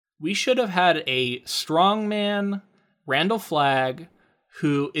We should have had a strongman, Randall Flagg,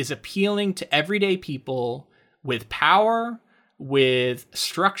 who is appealing to everyday people with power, with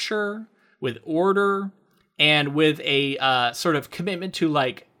structure, with order, and with a sort of commitment to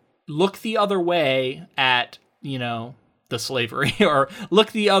like look the other way at, the slavery, or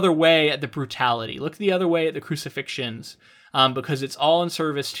look the other way at the brutality, look the other way at the crucifixions, because it's all in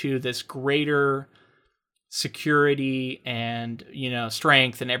service to this greater security and,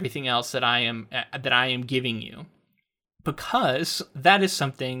 strength and everything else that I am giving you. Because that is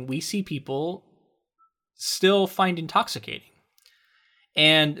something we see people still find intoxicating.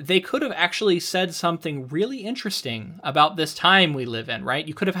 And they could have actually said something really interesting about this time we live in, right?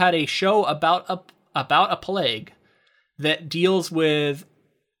 You could have had a show about a plague that deals with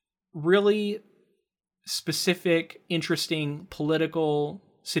really specific, interesting political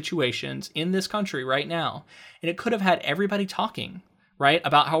situations in this country right now. And it could have had everybody talking, right,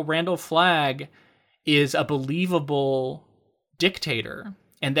 about how Randall Flagg is a believable dictator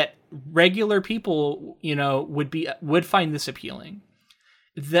and that regular people, would find this appealing.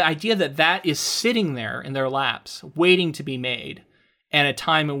 The idea that is sitting there in their laps, waiting to be made, and a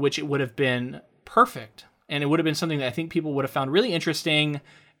time in which it would have been perfect. And it would have been something that I think people would have found really interesting.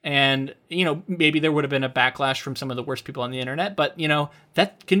 And, maybe there would have been a backlash from some of the worst people on the internet, but,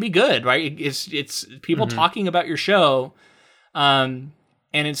 that can be good, right? It's people talking about your show. And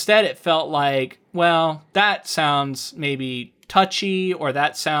instead it felt like, well, that sounds maybe touchy, or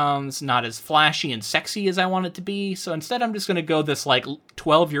that sounds not as flashy and sexy as I want it to be. So instead I'm just going to go this like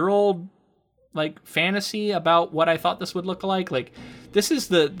 12-year-old like fantasy about what I thought this would look like. Like, this is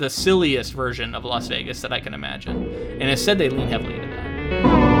the silliest version of Las Vegas that I can imagine. And instead they lean heavily into that.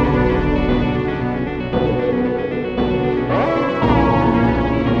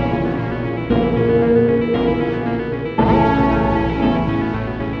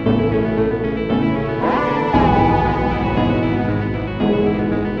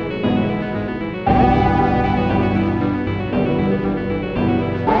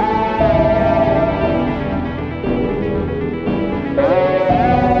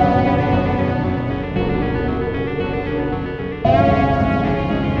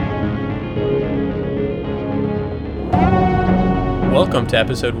 Welcome to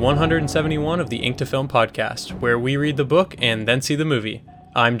episode 171 of the Ink to Film podcast, where we read the book and then see the movie.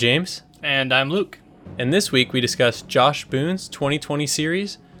 I'm James. And I'm Luke. And this week we discuss Josh Boone's 2020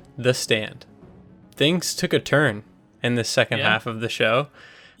 series, The Stand. Things took a turn in the second half of the show.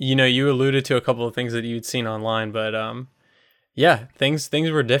 You alluded to a couple of things that you'd seen online, but things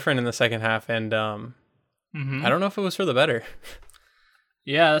were different in the second half, and I don't know if it was for the better.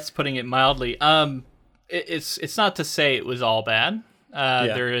 Yeah, that's putting it mildly. It's not to say it was all bad.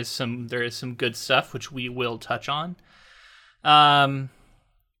 There is some good stuff which we will touch on. I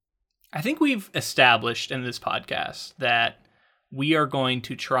think we've established in this podcast that we are going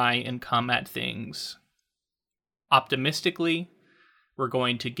to try and come at things optimistically. We're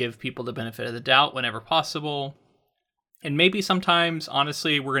going to give people the benefit of the doubt whenever possible. And maybe sometimes,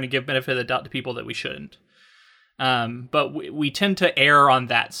 honestly, we're going to give benefit of the doubt to people that we shouldn't. But we tend to err on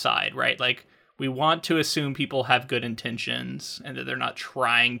that side, right? Like, we want to assume people have good intentions and that they're not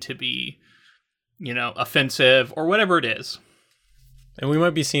trying to be, offensive or whatever it is. And we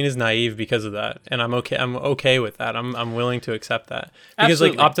might be seen as naive because of that. And I'm okay with that. I'm willing to accept that. Because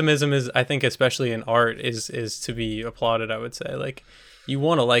Absolutely. Like, optimism is, I think, especially in art, is to be applauded, I would say. Like, you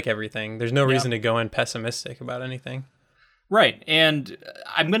want to like everything. There's no reason to go in pessimistic about anything. Right. And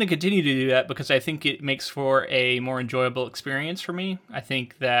I'm going to continue to do that because I think it makes for a more enjoyable experience for me. I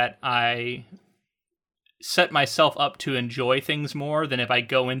think that I set myself up to enjoy things more than if I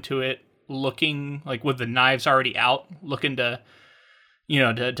go into it looking like with the knives already out, looking to,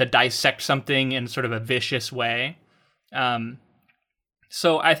 to dissect something in sort of a vicious way.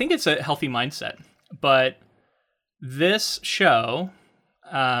 So I think it's a healthy mindset, but this show,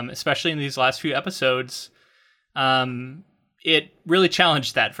 especially in these last few episodes, it really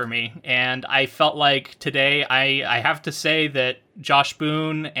challenged that for me. And I felt like today I have to say that Josh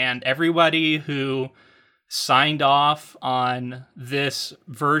Boone and everybody who signed off on this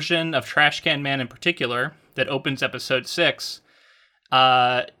version of Trash Can Man in particular that opens episode 6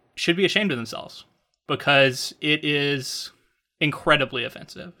 should be ashamed of themselves, because it is incredibly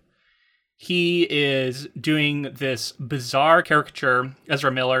offensive. He is doing this bizarre caricature,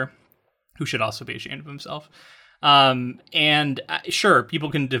 Ezra Miller, who should also be ashamed of himself. And sure, people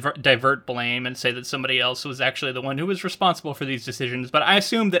can divert blame and say that somebody else was actually the one who was responsible for these decisions, but I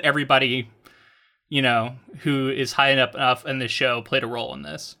assume that everybody who is high enough in this show played a role in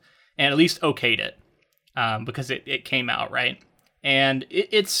this, and at least okayed it, because it came out, right? And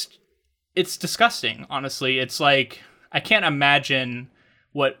it's disgusting, honestly. It's like, I can't imagine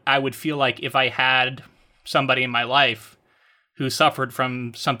what I would feel like if I had somebody in my life who suffered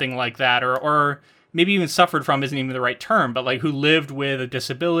from something like that, or maybe even suffered from isn't even the right term, but like who lived with a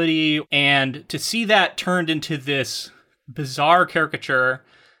disability. And to see that turned into this bizarre caricature,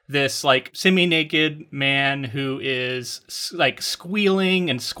 this like semi-naked man who is like squealing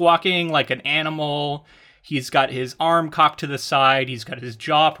and squawking like an animal. He's got his arm cocked to the side. He's got his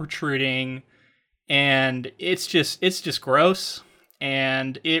jaw protruding, and it's just gross.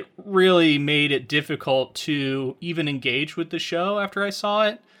 And it really made it difficult to even engage with the show after I saw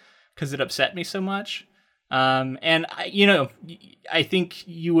it, because it upset me so much. And I think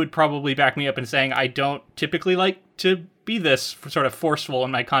you would probably back me up in saying I don't typically like to be this sort of forceful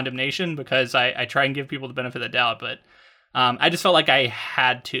in my condemnation, because I try and give people the benefit of the doubt. But I just felt like I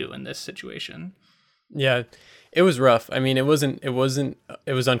had to in this situation. Yeah, it was rough. I mean, it was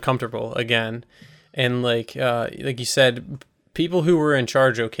uncomfortable again. And like you said, people who were in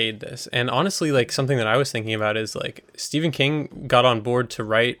charge okayed this. And honestly, like something that I was thinking about is like Stephen King got on board to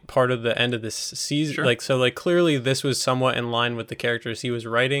write part of the end of this season. Sure. Like, so like clearly this was somewhat in line with the characters he was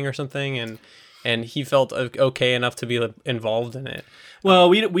writing or something. And he felt okay enough to be involved in it. Well,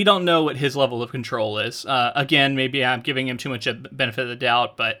 we don't know what his level of control is. Again, maybe I'm giving him too much a benefit of the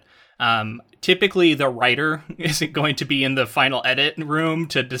doubt, but typically the writer isn't going to be in the final edit room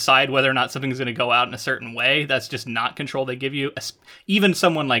to decide whether or not something's going to go out in a certain way. That's just not control they give you. Even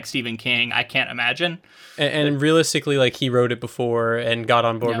someone like Stephen King, I can't imagine. And realistically, like he wrote it before and got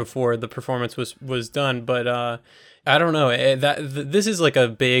on board before the performance was done. But I don't know. This is like a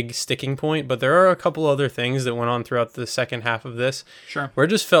big sticking point, but there are a couple other things that went on throughout the second half of this. Sure. Where it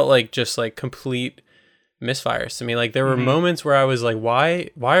just felt like complete misfires to me. Like there were moments where I was like,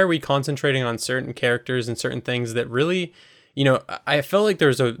 why are we concentrating on certain characters and certain things that really, I felt like there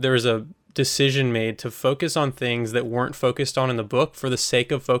was a decision made to focus on things that weren't focused on in the book for the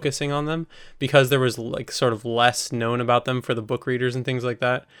sake of focusing on them, because there was like sort of less known about them for the book readers and things like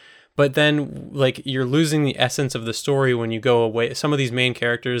that. But then like you're losing the essence of the story when you go away. Some of these main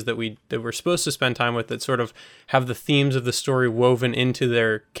characters that we're supposed to spend time with, that sort of have the themes of the story woven into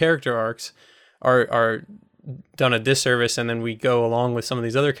their character arcs, are done a disservice. And then we go along with some of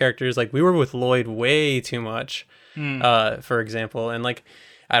these other characters. Like we were with Lloyd way too much, for example. And like,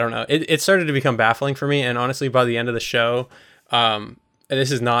 I don't know, it started to become baffling for me. And honestly, by the end of the show,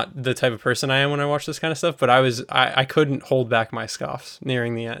 this is not the type of person I am when I watch this kind of stuff, but I couldn't hold back my scoffs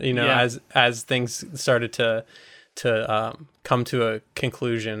nearing the end, as things started to come to a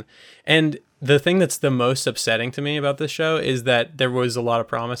conclusion. And the thing that's the most upsetting to me about this show is that there was a lot of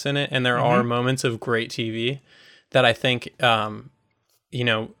promise in it, and there are moments of great TV that I think, I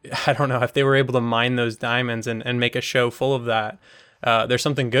don't know, if they were able to mine those diamonds and make a show full of that, there's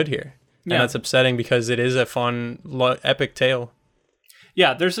something good here. Yeah. And that's upsetting because it is a fun, epic tale.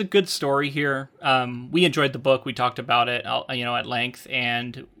 Yeah, there's a good story here. We enjoyed the book. We talked about it, at length,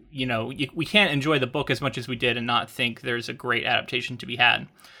 and we can't enjoy the book as much as we did and not think there's a great adaptation to be had.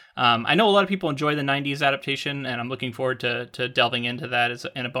 I know a lot of people enjoy the 90s adaptation, and I'm looking forward to delving into that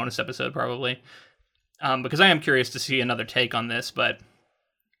in a bonus episode probably, because I am curious to see another take on this. But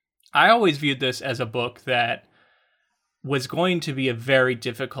I always viewed this as a book that was going to be a very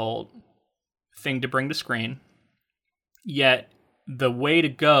difficult thing to bring to screen, yet the way to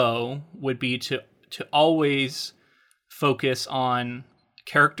go would be to always focus on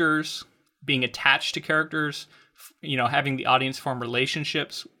characters, being attached to characters, having the audience form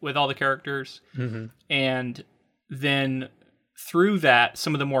relationships with all the characters. Mm-hmm. And then through that,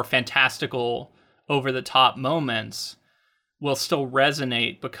 some of the more fantastical, over-the-top moments will still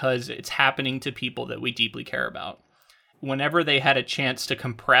resonate because it's happening to people that we deeply care about. Whenever they had a chance to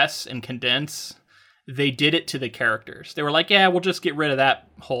compress and condense, they did it to the characters. They were like, yeah, we'll just get rid of that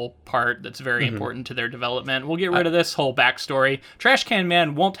whole part that's very important to their development. We'll get rid of this whole backstory. Trash Can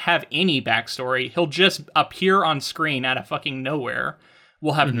Man won't have any backstory. He'll just appear on screen out of fucking nowhere.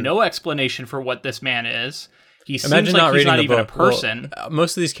 We'll have no explanation for what this man is. He seems like he's not even a person. Well,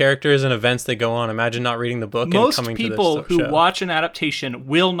 most of these characters and events that go on, imagine not reading the book most and coming to this show. Most people who watch an adaptation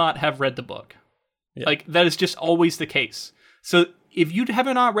will not have read the book. Yeah. Like, that is just always the case. So if you have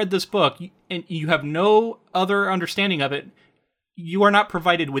not read this book and you have no other understanding of it, you are not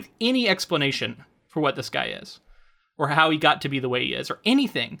provided with any explanation for what this guy is or how he got to be the way he is or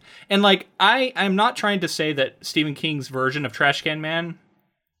anything. And like, I'm not trying to say that Stephen King's version of Trash Can Man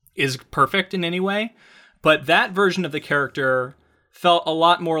is perfect in any way, but that version of the character felt a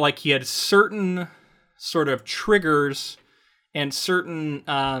lot more like he had certain sort of triggers and certain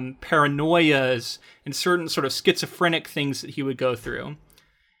paranoias and certain sort of schizophrenic things that he would go through.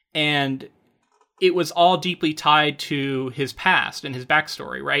 And it was all deeply tied to his past and his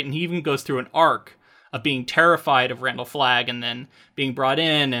backstory, right? And he even goes through an arc of being terrified of Randall Flagg and then being brought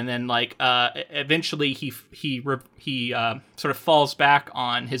in, and then like eventually he sort of falls back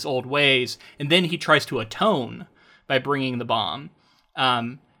on his old ways, and then he tries to atone by bringing the bomb.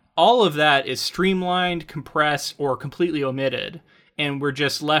 All of that is streamlined, compressed, or completely omitted, and we're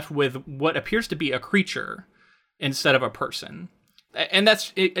just left with what appears to be a creature instead of a person. And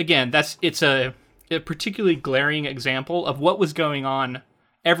that's it, again, it's a particularly glaring example of what was going on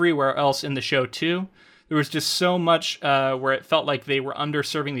everywhere else in the show too. There was just so much where it felt like they were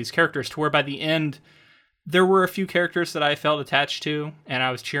underserving these characters, to where by the end there were a few characters that I felt attached to and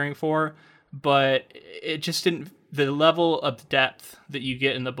I was cheering for, but it just didn't. The level of depth that you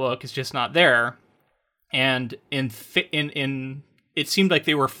get in the book is just not there, and in it seemed like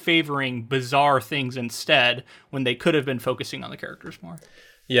they were favoring bizarre things instead when they could have been focusing on the characters more.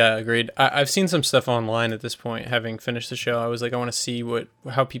 Yeah, agreed. I've seen some stuff online at this point, having finished the show. I was like, I want to see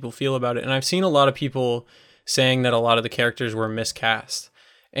how people feel about it. And I've seen a lot of people saying that a lot of the characters were miscast.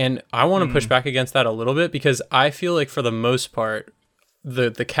 And I want to push back against that a little bit, because I feel like for the most part,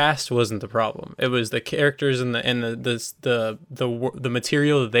 the cast wasn't the problem. It was the characters and the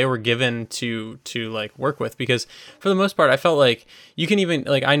material that they were given to like work with. Because for the most part, I felt like you can even,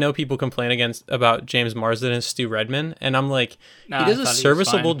 like, I know people complain about James Marsden and Stu Redman, and I'm like, he does a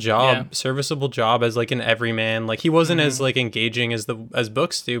serviceable job as like an everyman. Like, he wasn't as like engaging as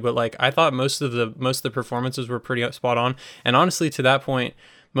books do, but like I thought most of the performances were pretty spot on. And honestly, to that point,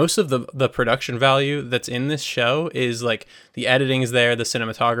 most of the production value that's in this show is like the editing is there, the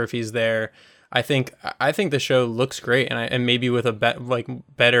cinematography is there. I think the show looks great, and maybe with a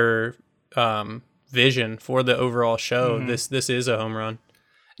better vision for the overall show, this is a home run.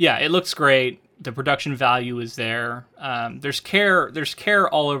 Yeah, it looks great. The production value is there. There's care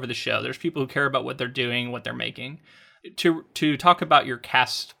all over the show. There's people who care about what they're doing, what they're making. To talk about your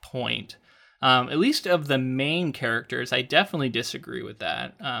cast point. At least of the main characters, I definitely disagree with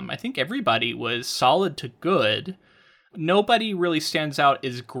that. I think everybody was solid to good. Nobody really stands out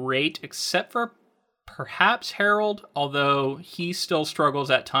as great, except for perhaps Harold, although he still struggles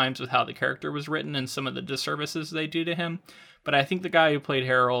at times with how the character was written and some of the disservices they do to him. But I think the guy who played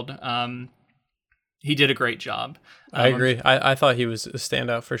Harold, he did a great job. I agree. I thought he was a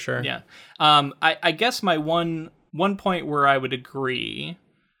standout for sure. Yeah. I guess my one point where I would agree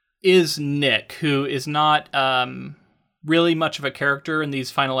is Nick, who is not really much of a character in these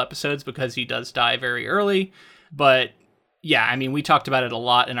final episodes because he does die very early. But yeah, I mean, we talked about it a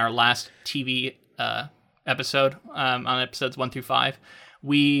lot in our last TV episode, on episodes 1 through 5.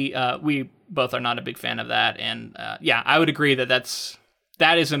 We both are not a big fan of that. And yeah, I would agree that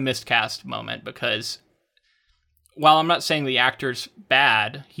is a miscast moment, because while I'm not saying the actor's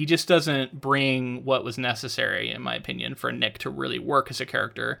bad, he just doesn't bring what was necessary, in my opinion, for Nick to really work as a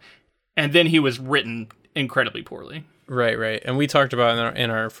character. And then he was written incredibly poorly. Right. And we talked about in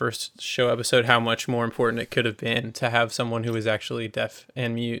our first show episode how much more important it could have been to have someone who was actually deaf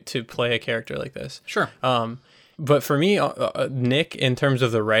and mute to play a character like this. Sure. But for me, Nick, in terms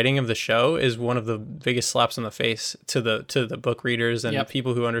of the writing of the show, is one of the biggest slaps in the face to the book readers and the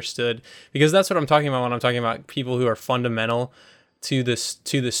people who understood, because that's what I'm talking about when I'm talking about people who are fundamental to the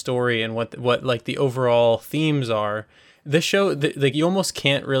story and what like the overall themes are. This show, like, you almost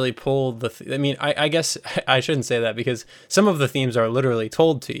can't really pull I mean, I guess I shouldn't say that, because some of the themes are literally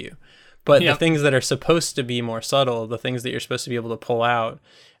told to you, but the things that are supposed to be more subtle, the things that you're supposed to be able to pull out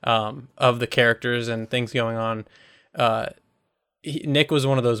of the characters and things going on, Nick was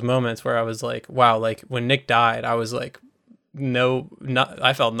one of those moments where I was like, wow, like when Nick died, I was like,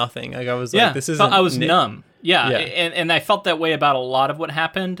 I felt nothing. Like I was like, this isn't. I was Nick. numb. Yeah. And I felt that way about a lot of what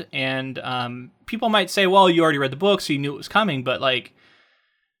happened. And people might say, well, you already read the book, so you knew it was coming. But like,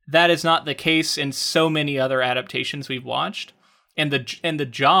 that is not the case in so many other adaptations we've watched. And the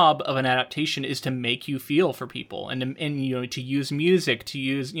job of an adaptation is to make you feel for people, and to use music, to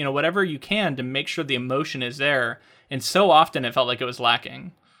use whatever you can to make sure the emotion is there. And so often it felt like it was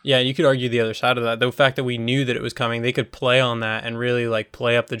lacking. Yeah, you could argue the other side of that. The fact that we knew that it was coming, they could play on that and really like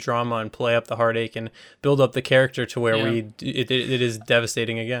play up the drama and play up the heartache and build up the character to where it is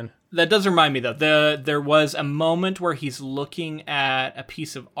devastating again. That does remind me though, there was a moment where he's looking at a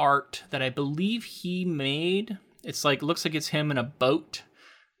piece of art that I believe he made. It's like, looks like it's him in a boat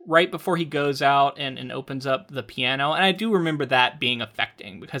right before he goes out and opens up the piano. And I do remember that being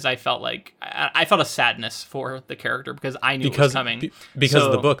affecting because I felt like I felt a sadness for the character because I knew it was coming. Because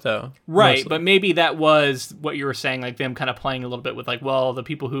of the book, though. Right. Mostly. But maybe that was what you were saying, like them kind of playing a little bit with like, well, the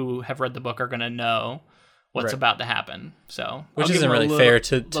people who have read the book are going to know what's about to happen. So, which isn't really fair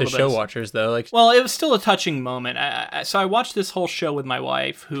to show watchers, though. Like, well, it was still a touching moment. So I watched this whole show with my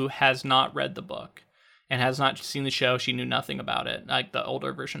wife, who has not read the book and has not seen the show. She knew nothing about it, like the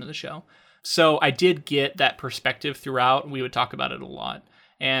older version of the show. So I did get that perspective throughout. We would talk about it a lot,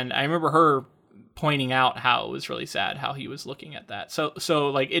 and I remember her pointing out how it was really sad how he was looking at that. So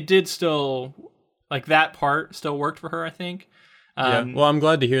like it did still, like that part still worked for her, I think. Yeah. Well, I'm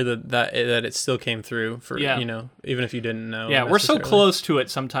glad to hear that it still came through for you know, even if you didn't know. Yeah, we're so close to it.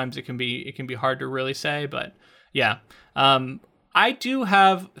 Sometimes it can be hard to really say, but yeah. I do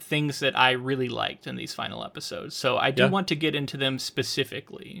have things that I really liked in these final episodes, so I do want to get into them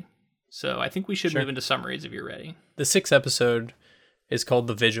specifically. So I think we should move into summaries if you're ready. The 6th episode is called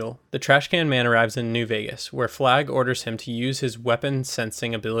The Vigil. The Trash Can Man arrives in New Vegas, where Flag orders him to use his weapon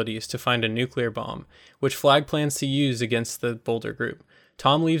sensing abilities to find a nuclear bomb, which Flag plans to use against the Boulder Group.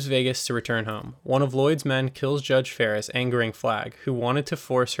 Tom leaves Vegas to return home. One of Lloyd's men kills Judge Ferris, angering Flag, who wanted to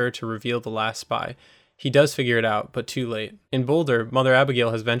force her to reveal the last spy. He does figure it out, but too late. In Boulder, Mother Abigail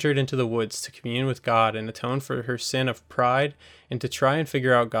has ventured into the woods to commune with God and atone for her sin of pride and to try and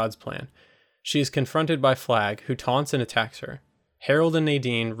figure out God's plan. She is confronted by Flag, who taunts and attacks her. Harold and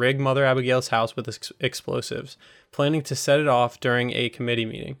Nadine rig Mother Abigail's house with explosives, planning to set it off during a committee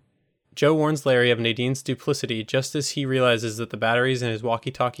meeting. Joe warns Larry of Nadine's duplicity just as he realizes that the batteries in his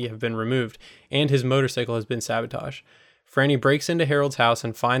walkie-talkie have been removed and his motorcycle has been sabotaged. Franny breaks into Harold's house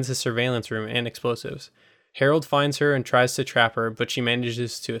and finds his surveillance room and explosives. Harold finds her and tries to trap her, but she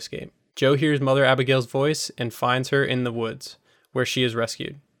manages to escape. Joe hears Mother Abigail's voice and finds her in the woods, where she is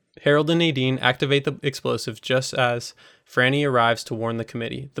rescued. Harold and Nadine activate the explosives just as Franny arrives to warn the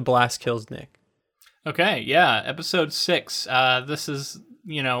committee. The blast kills Nick. Okay, yeah, episode 6. This is,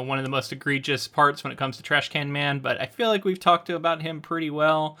 one of the most egregious parts when it comes to Trash Can Man, but I feel like we've talked about him pretty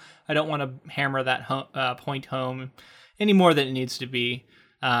well. I don't want to hammer that point home any more than it needs to be.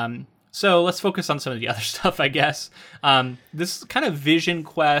 So let's focus on some of the other stuff, I guess. This kind of vision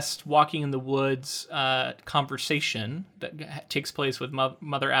quest, walking in the woods conversation that takes place with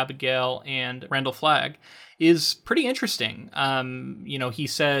Mother Abigail and Randall Flagg is pretty interesting. He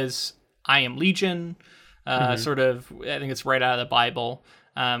says, "I am Legion," sort of. I think it's right out of the Bible.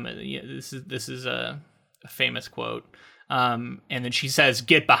 This is a famous quote. And then she says,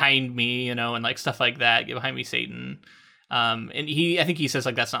 "Get behind me," and like stuff like that. "Get behind me, Satan." And I think he says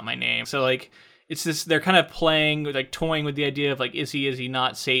like, "That's not my name." So like, it's this, they're kind of playing, like toying with the idea of like, is he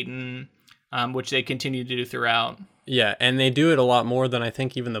not Satan? Which they continue to do throughout. Yeah. And they do it a lot more than I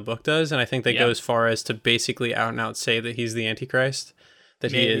think even the book does. And I think they go as far as to basically out and out say that he's the Antichrist,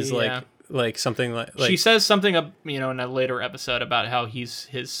 that he is like something like she says something, in a later episode about how he's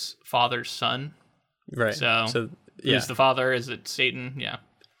his father's son. Right. So who's the father? Is it Satan? Yeah.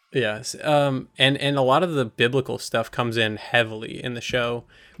 Yes. And a lot of the biblical stuff comes in heavily in the show,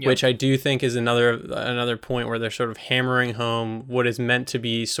 which I do think is another point where they're sort of hammering home what is meant to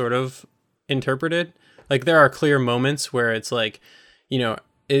be sort of interpreted. Like there are clear moments where it's like,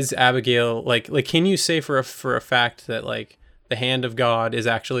 is Abigail like can you say for a fact that like the hand of God is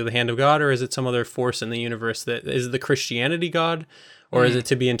actually the hand of God, or is it some other force in the universe that is the Christianity God? Or is it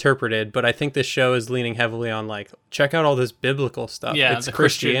to be interpreted? But I think this show is leaning heavily on like, check out all this biblical stuff. Yeah, it's the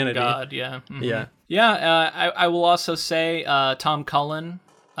Christianity. Christian God. Yeah, mm-hmm. Yeah. I will also say Tom Cullen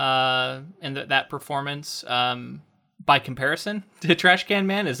and that performance, by comparison to Trash Can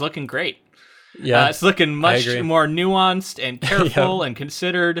Man, is looking great. Yeah, it's looking much more nuanced and careful and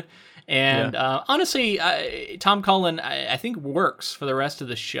considered. And honestly, Tom Cullen, I think works for the rest of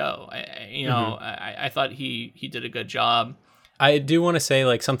the show. I thought he did a good job. I do want to say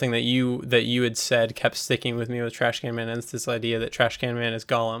like something that you had said kept sticking with me with Trash Can Man, and it's this idea that Trash Can Man is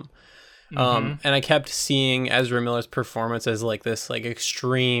Gollum. And I kept seeing Ezra Miller's performance as like this like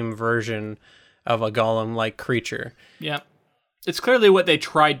extreme version of a Gollum like creature. Yeah. It's clearly what they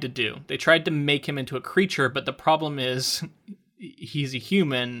tried to do. They tried to make him into a creature, but the problem is he's a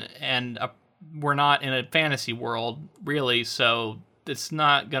human and we're not in a fantasy world really, so it's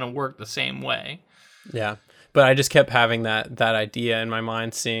not going to work the same way. Yeah. But I just kept having that idea in my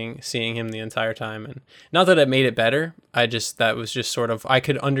mind, seeing him the entire time, and not that it made it better. That was just sort of, I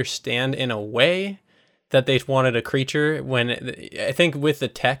could understand in a way that they wanted a creature when I think with the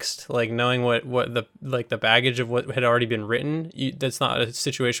text, like knowing what the baggage of what had already been written, that's not a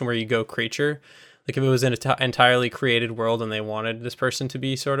situation where you go creature. Like if it was an entirely created world and they wanted this person to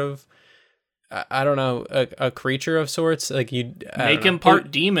be sort of, I don't know, a creature of sorts, like you'd make him part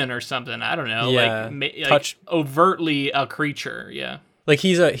demon or something. I don't know. Yeah, like overtly a creature. Yeah. Like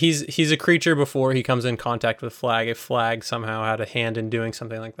he's a creature before he comes in contact with Flag. If Flag somehow had a hand in doing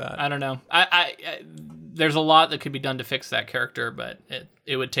something like that, I don't know. I there's a lot that could be done to fix that character, but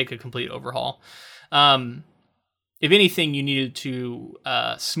it would take a complete overhaul. If anything, you needed to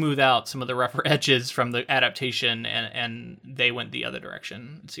smooth out some of the rougher edges from the adaptation, and they went the other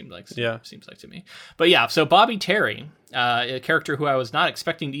direction. It seems like to me. But yeah, so Bobby Terry, a character who I was not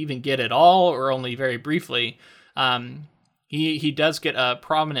expecting to even get at all, or only very briefly. He does get a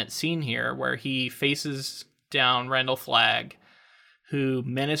prominent scene here where he faces down Randall Flagg, who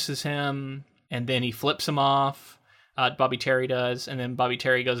menaces him, and then he flips him off. Bobby Terry does, and then Bobby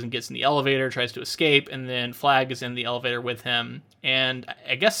Terry goes and gets in the elevator, tries to escape, and then Flagg is in the elevator with him, and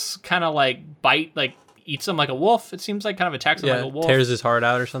I guess kind of eats him like a wolf. It seems like kind of attacks him like a wolf. Tears his heart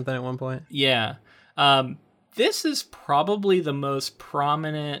out or something at one point. Yeah. This is probably the most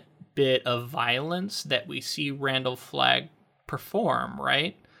prominent bit of violence that we see Randall Flagg perform,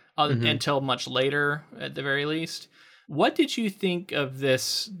 right? Until much later, at the very least. What did you think of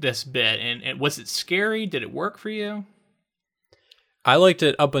this bit? And was it scary? Did it work for you? I liked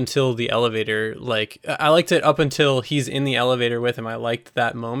it up until the elevator. I liked it up until he's in the elevator with him. I liked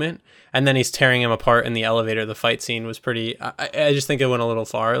that moment. And then he's tearing him apart in the elevator. The fight scene was pretty... I just think it went a little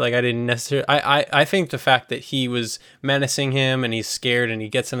far. Like, I didn't necessarily... I think the fact that he was menacing him and he's scared and he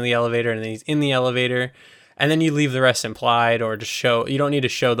gets into the elevator and then he's in the elevator... And then you leave the rest implied, or just show. You don't need to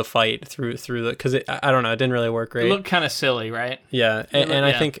show the fight through the, because I don't know, it didn't really work great. It looked kind of silly, right? Yeah, and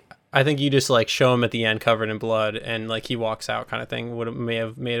I think you just like show him at the end covered in blood, and like he walks out, kind of thing. May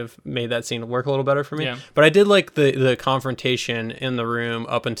have made that scene work a little better for me. Yeah. But I did like the confrontation in the room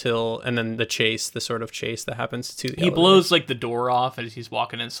up until, and then the sort of chase that happens to the elevator. Blows like the door off as he's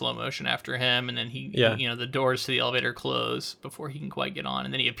walking in slow motion after him, and then the doors to the elevator close before he can quite get on,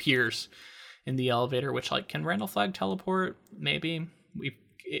 and then he appears in the elevator, which can Randall Flagg teleport? Maybe.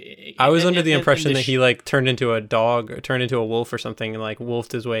 I was under the impression that he like turned into a dog, or turned into a wolf or something, and like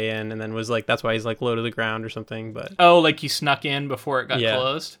wolfed his way in, and then was like, that's why he's like low to the ground or something. But like he snuck in before it got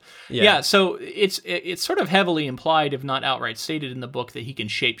closed. Yeah. So it's sort of heavily implied, if not outright stated in the book, that he can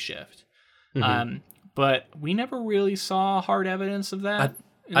shapeshift. Mm-hmm. But we never really saw hard evidence of that.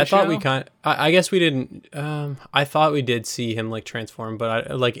 I thought we I guess we didn't. I thought we did see him like transform,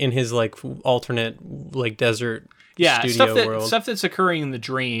 but like in his like alternate like desert studio world. Stuff that's occurring in the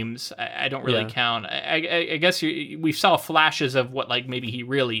dreams, I don't really count. I guess we saw flashes of what like maybe he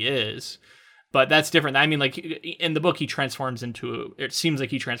really is, but that's different. I mean, like in the book, it seems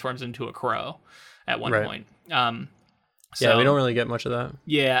like he transforms into a crow at one point. So, we don't really get much of that.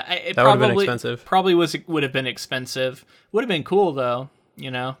 Yeah, that would have been expensive. Probably would have been expensive. Would have been cool though. You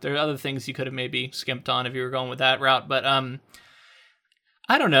know, there are other things you could have maybe skimped on if you were going with that route, but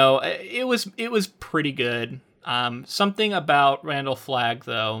I don't know. It was pretty good. Something about Randall Flagg,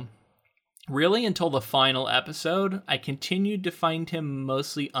 though, really until the final episode, I continued to find him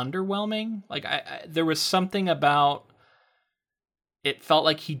mostly underwhelming. Like there was something about it felt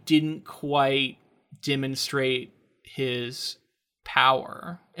like he didn't quite demonstrate his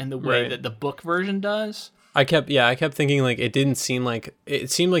power in the way that the book version does. I kept thinking like it seemed like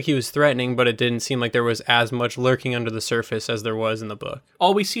he was threatening, but it didn't seem like there was as much lurking under the surface as there was in the book.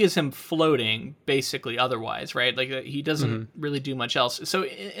 All we see is him floating, basically, otherwise, right? Like he doesn't really do much else. So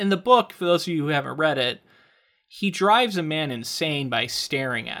in the book, for those of you who haven't read it, he drives a man insane by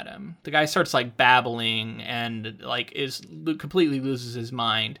staring at him. The guy starts like babbling and like completely loses his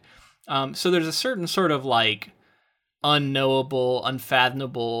mind. So there's a certain sort of like unknowable,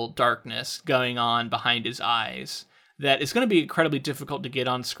 unfathomable darkness going on behind his eyes that is going to be incredibly difficult to get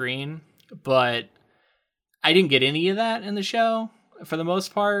on screen, but I didn't get any of that in the show for the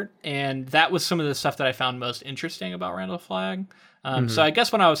most part, and that was some of the stuff that I found most interesting about Randall Flagg. So I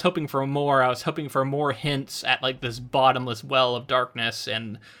guess when I was hoping for more hints at like this bottomless well of darkness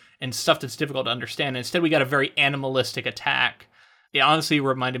and stuff that's difficult to understand. Instead, we got a very animalistic attack. It honestly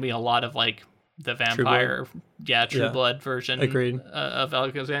reminded me a lot of like the vampire, True Blood version of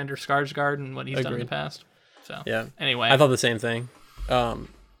Alexander Skarsgård and what he's done in the past. So anyway, I thought the same thing.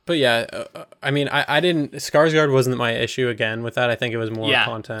 But I mean, I didn't. Skarsgård wasn't my issue again with that. I think it was more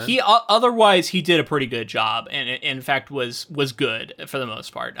content. Otherwise he did a pretty good job, and in fact was good for the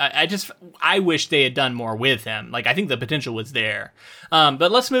most part. I wish they had done more with him. Like I think the potential was there.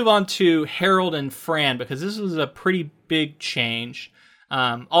 But let's move on to Harold and Fran, because this was a pretty big change.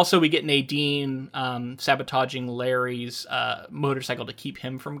 Also, we get Nadine sabotaging Larry's motorcycle to keep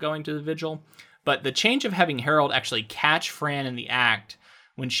him from going to the vigil. But the change of having Harold actually catch Fran in the act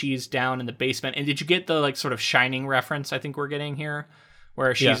when she's down in the basement. And did you get the like sort of Shining reference I think we're getting here?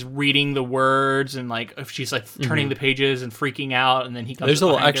 Where she's reading the words and like if she's like turning the pages and freaking out, and then he comes.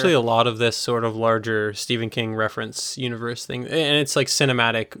 There's actually a lot of this sort of larger Stephen King reference universe thing, and it's like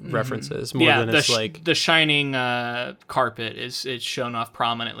cinematic references more than it's like the Shining carpet is shown off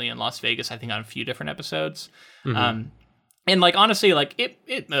prominently in Las Vegas. I think on a few different episodes, and like honestly, like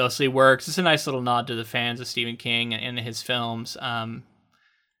it mostly works. It's a nice little nod to the fans of Stephen King and his films.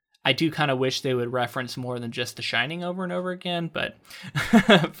 I do kind of wish they would reference more than just The Shining over and over again, but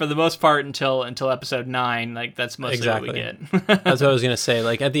for the most part, until episode 9, like that's mostly what we get. That's what I was gonna say.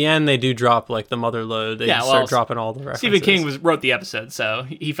 Like at the end, they do drop like the mother load. They start dropping all the references. Stephen King wrote the episode, so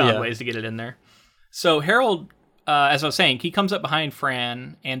he found ways to get it in there. So Harold, as I was saying, he comes up behind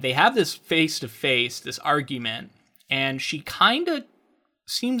Fran, and they have this face-to-face, this argument, and she kind of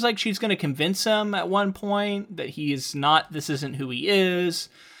seems like she's going to convince him at one point that this isn't who he is.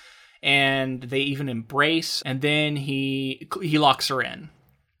 And they even embrace, and then he locks her in,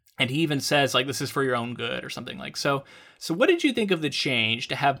 and he even says like, "This is for your own good" or something like so. So what did you think of the change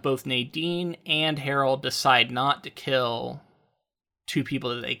to have both Nadine and Harold decide not to kill two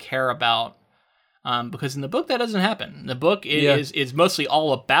people that they care about? Because in the book that doesn't happen. In the book is mostly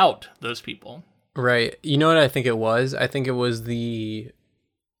all about those people. Right. You know what I think it was? I think it was the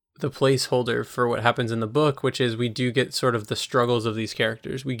placeholder for what happens in the book, which is we do get sort of the struggles of these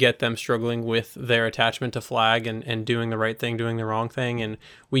characters. We get them struggling with their attachment to Flag and doing the right thing, doing the wrong thing. And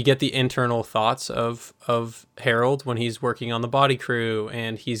we get the internal thoughts of Harold when he's working on the body crew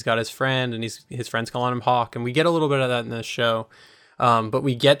and he's got his friend and his friend's calling him Hawk. And we get a little bit of that in this show. But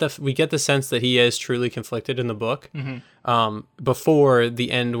we get the sense that he is truly conflicted in the book before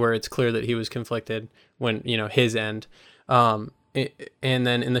the end where it's clear that he was conflicted when, his end. And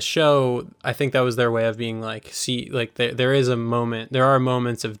then in the show, I think that was their way of being like, see, like there are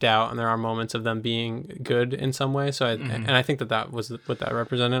moments of doubt and there are moments of them being good in some way. So I think that was what that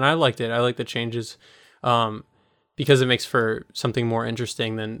represented. And I liked it. I like the changes, because it makes for something more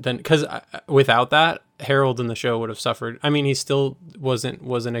interesting than because without that, Harold in the show would have suffered. I mean, he still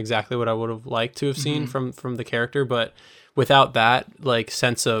wasn't exactly what I would have liked to have seen from the character, but without that like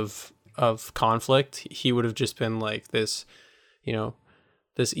sense of conflict, he would have just been like this,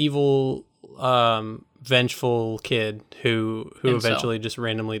 this evil, vengeful kid who eventually just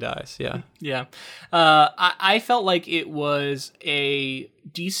randomly dies. Yeah. Yeah. I felt like it was a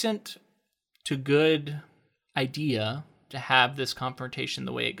decent to good idea to have this confrontation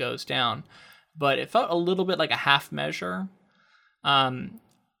the way it goes down, but it felt a little bit like a half measure.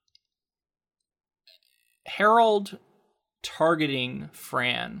 Harold targeting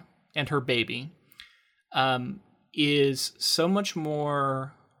Fran and her baby, is so much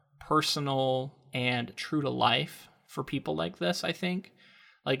more personal and true to life for people like this, I think.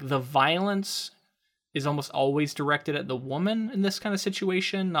 Like, the violence is almost always directed at the woman in this kind of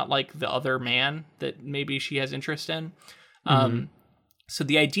situation, not like the other man that maybe she has interest in. So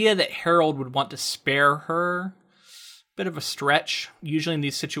the idea that Harold would want to spare her, bit of a stretch. Usually in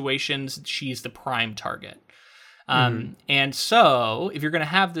these situations, she's the prime target. And so, if you're going to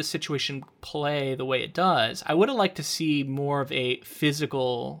have this situation play the way it does, I would have liked to see more of a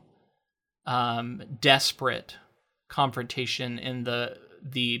physical, desperate confrontation in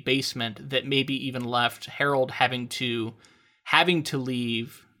the basement that maybe even left Harold having to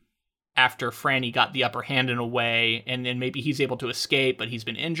leave after Franny got the upper hand in a way, and then maybe he's able to escape, but he's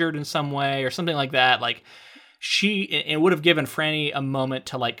been injured in some way or something like that. Like, it would have given Franny a moment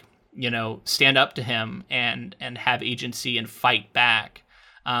to like, stand up to him and have agency and fight back.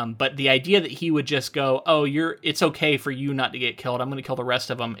 But the idea that he would just go, "Oh, it's okay for you not to get killed. I'm going to kill the rest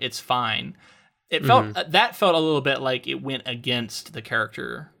of them. It's fine." It felt that felt a little bit like it went against the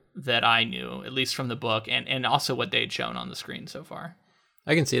character that I knew, at least from the book, and also what they had shown on the screen so far.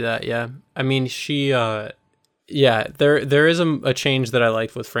 I can see that. Yeah. I mean, she, there is a change that I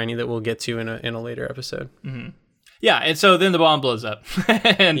liked with Franny that we'll get to in a later episode. Yeah, and so then the bomb blows up,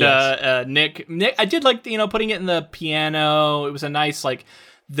 and yes. Nick, I did like putting it in the piano. It was a nice like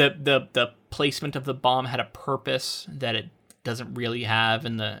the placement of the bomb had a purpose that it doesn't really have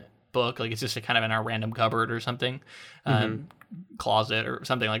in the book. Like, it's just kind of in our random cupboard or something, closet or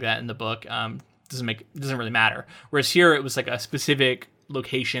something like that in the book. Doesn't really matter. Whereas here it was like a specific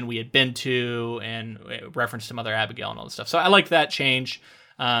location we had been to and reference to Mother Abigail and all this stuff. So I like that change.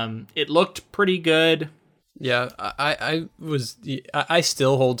 It looked pretty good. Yeah, I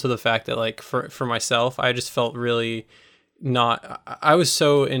still hold to the fact that like for myself, I just felt really I was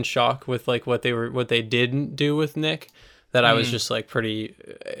so in shock with like what they didn't do with Nick that I was just like pretty.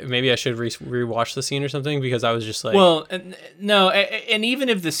 Maybe I should rewatch the scene or something, because I was just like, well, no, and even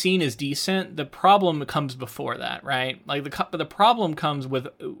if the scene is decent, the problem comes before that, right? Like the problem comes with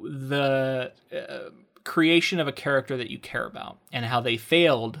the creation of a character that you care about and how they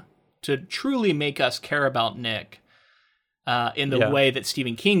failed to truly make us care about Nick in the way that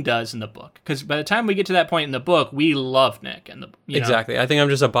Stephen King does in the book. Because by the time we get to that point in the book, we love Nick. And exactly. I think I'm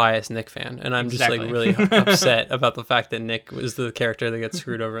just a biased Nick fan, and I'm just like really upset about the fact that Nick was the character that gets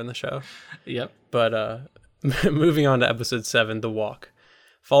screwed over in the show. Yep. But moving on to episode 7, The Walk.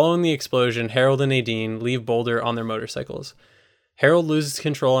 Following the explosion, Harold and Nadine leave Boulder on their motorcycles. Harold loses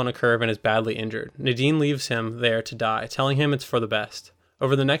control on a curve and is badly injured. Nadine leaves him there to die, telling him it's for the best.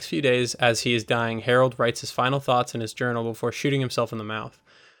 Over the next few days, as he is dying, Harold writes his final thoughts in his journal before shooting himself in the mouth.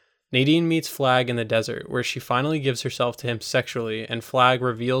 Nadine meets Flag in the desert, where she finally gives herself to him sexually, and Flag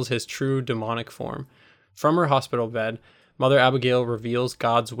reveals his true demonic form. From her hospital bed, Mother Abigail reveals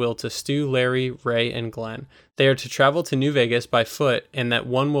God's will to Stu, Larry, Ray, and Glenn. They are to travel to New Vegas by foot, and that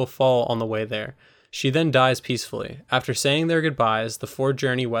one will fall on the way there. She then dies peacefully. After saying their goodbyes, the four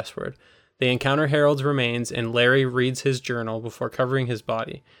journey westward. They encounter Harold's remains, and Larry reads his journal before covering his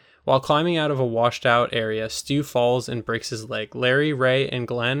body. While climbing out of a washed-out area, Stu falls and breaks his leg. Larry, Ray, and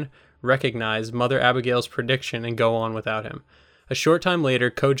Glenn recognize Mother Abigail's prediction and go on without him. A short time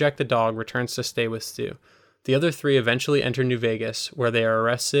later, Kojak the dog returns to stay with Stu. The other three eventually enter New Vegas, where they are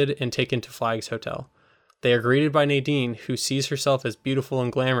arrested and taken to Flag's hotel. They are greeted by Nadine, who sees herself as beautiful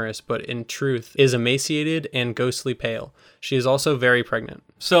and glamorous, but in truth is emaciated and ghostly pale. She is also very pregnant.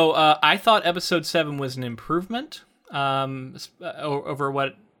 So I thought episode 7 was an improvement over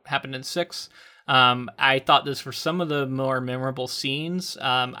what happened in 6. I thought this were some of the more memorable scenes.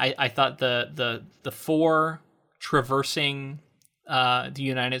 I thought the four traversing the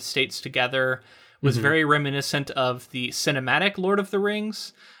United States together was very reminiscent of the cinematic Lord of the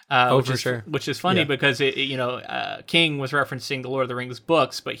Rings. Which is funny because King was referencing the Lord of the Rings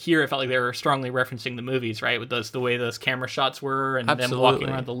books, but here it felt like they were strongly referencing the movies, right? With the way those camera shots were, and them walking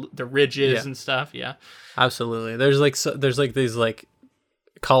around the ridges and stuff. Yeah, absolutely. There's these like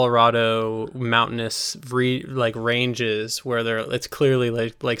Colorado mountainous ranges where it's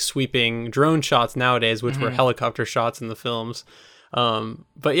clearly like sweeping drone shots nowadays, which were helicopter shots in the films.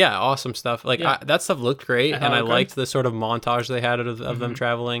 But yeah, awesome stuff. That stuff looked great, and I liked the sort of montage they had of them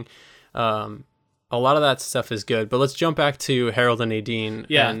traveling. A lot of that stuff is good, but let's jump back to Harold and Nadine.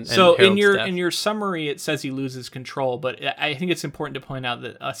 Yeah. And so Harold's in your summary, it says he loses control, but I think it's important to point out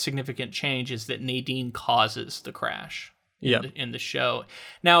that a significant change is that Nadine causes the crash. In the show.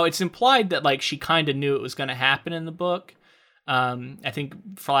 Now it's implied that like she kind of knew it was going to happen in the book. I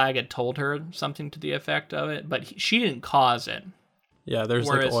think Flag had told her something to the effect of it, but she didn't cause it. Yeah, there's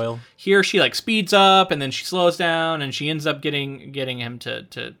like oil. Here she like speeds up and then she slows down and she ends up getting him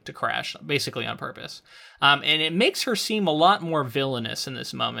to crash basically on purpose. And it makes her seem a lot more villainous in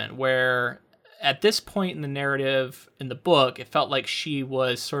this moment, where at this point in the narrative in the book, it felt like she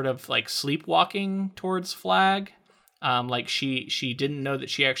was sort of like sleepwalking towards Flag. Like she didn't know that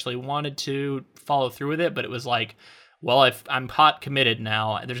she actually wanted to follow through with it, but it was like, well, if I'm hot committed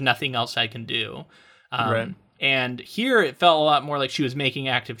now, there's nothing else I can do. Right. And here it felt a lot more like she was making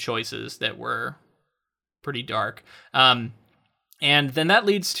active choices that were pretty dark. And then that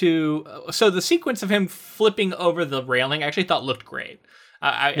leads to, so the sequence of him flipping over the railing I actually thought looked great.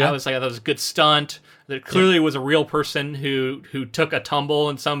 I was like, that was a good stunt. There clearly was a real person who took a tumble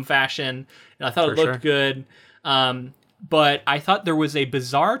in some fashion. And I thought it looked good. But I thought there was a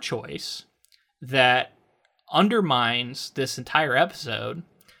bizarre choice that undermines this entire episode,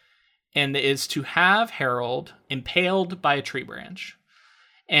 and is to have Harold impaled by a tree branch.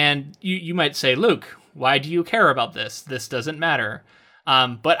 And you might say, Luke, why do you care about this? This doesn't matter.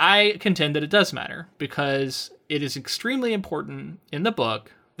 But I contend that it does matter, because it is extremely important in the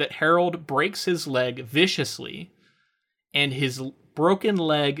book that Harold breaks his leg viciously, and his broken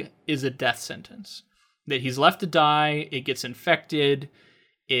leg is a death sentence. That he's left to die, it gets infected,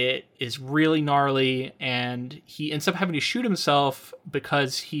 it is really gnarly, and he ends up having to shoot himself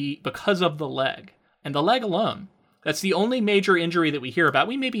because of the leg. And the leg alone. That's the only major injury that we hear about.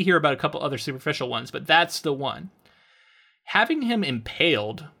 We maybe hear about a couple other superficial ones, but that's the one. Having him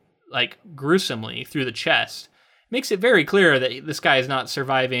impaled, like gruesomely, through the chest makes it very clear that this guy is not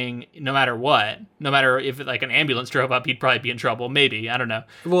surviving no matter what. No matter if like an ambulance drove up, he'd probably be in trouble. Maybe, I don't know.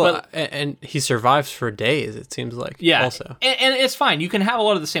 Well, and he survives for days, it seems like. Yeah, also. And it's fine. You can have a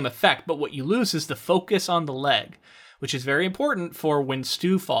lot of the same effect, but what you lose is the focus on the leg, which is very important for when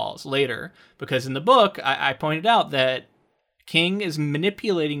Stu falls later. Because in the book, I pointed out that King is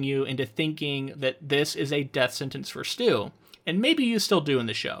manipulating you into thinking that this is a death sentence for Stu. And maybe you still do in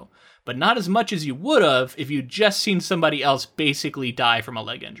the show, but not as much as you would have if you'd just seen somebody else basically die from a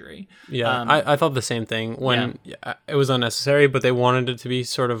leg injury. Yeah, I thought the same thing when it was unnecessary, but they wanted it to be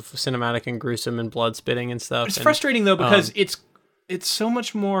sort of cinematic and gruesome and blood spitting and stuff. It's frustrating though, because it's so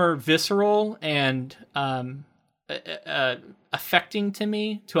much more visceral and affecting to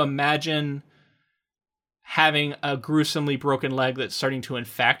me to imagine having a gruesomely broken leg that's starting to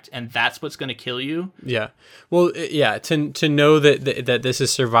infect, and that's what's going to kill you. Yeah. Well, yeah, to know that this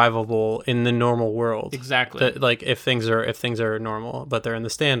is survivable in the normal world. Exactly. That, like, if things are normal, but they're in the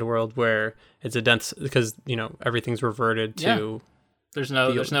Stand world where it's a dense, because, you know, everything's reverted to there's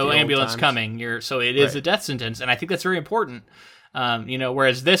no ambulance coming. So it is a death sentence, and I think that's very important.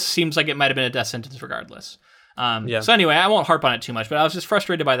 Whereas this seems like it might have been a death sentence regardless. So anyway, I won't harp on it too much, but I was just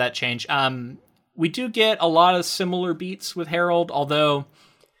frustrated by that change. We do get a lot of similar beats with Harold, although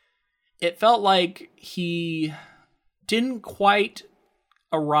it felt like he didn't quite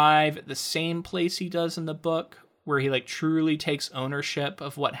arrive at the same place he does in the book, where he like truly takes ownership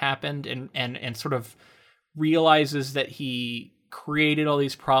of what happened and sort of realizes that he created all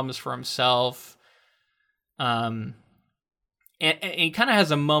these problems for himself. And he kind of has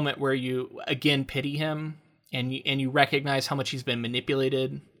a moment where you again pity him and you recognize how much he's been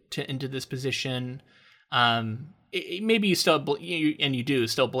manipulated into this position. Maybe you still you do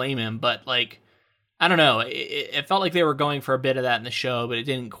still blame him, but like, I don't know. It felt like they were going for a bit of that in the show, but it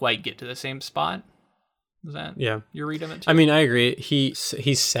didn't quite get to the same spot. Was that your read of it too? I mean, I agree. He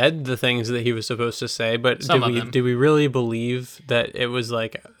said the things that he was supposed to say, but did we really believe that it was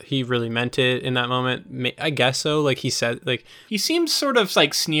like he really meant it in that moment? I guess so. Like he said, like he seems sort of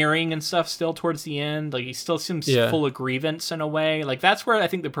like sneering and stuff still towards the end. Like he still seems full of grievance in a way. Like that's where I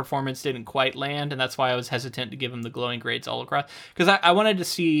think the performance didn't quite land, and that's why I was hesitant to give him the glowing grades all across, because I wanted to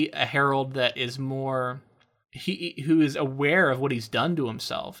see a Harold that is more. Who is aware of what he's done to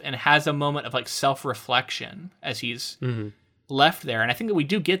himself and has a moment of like self-reflection as he's left there. And I think that we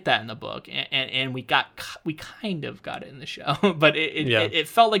do get that in the book, and we kind of got it in the show, but it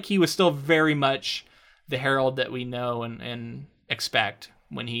felt like he was still very much the Harold that we know and expect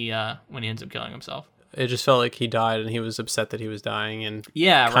when he ends up killing himself. It just felt like he died and he was upset that he was dying and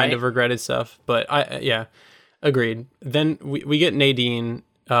kind of regretted stuff. But agreed. Then we get Nadine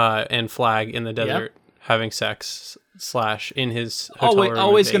and Flag in the desert. Having sex / in his hotel room.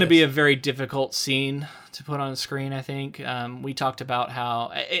 Always going to be a very difficult scene to put on screen, I think. We talked about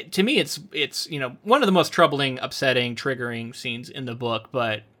how, to me, it's one of the most troubling, upsetting, triggering scenes in the book,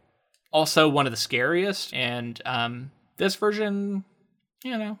 but also one of the scariest. And this version,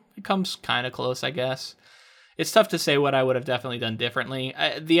 it comes kind of close, I guess. It's tough to say what I would have definitely done differently.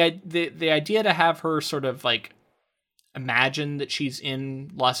 The idea to have her sort of like imagine that she's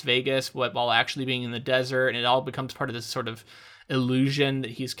in Las Vegas while actually being in the desert, and it all becomes part of this sort of illusion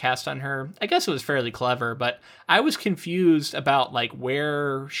that he's cast on her. I guess it was fairly clever, but I was confused about like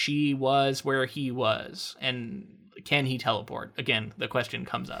where she was, where he was, and can he teleport? Again, the question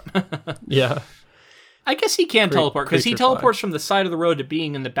comes up. Yeah. I guess he can teleport, because he teleports from the side of the road to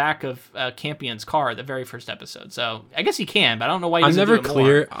being in the back of Campion's car the very first episode. So I guess he can, but I don't know why he doesn't do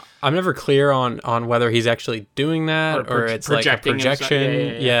it more. I'm never clear on whether he's actually doing that or it's like a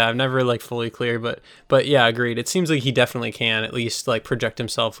projection. Yeah, I'm never like fully clear, but yeah, agreed. It seems like he definitely can at least like project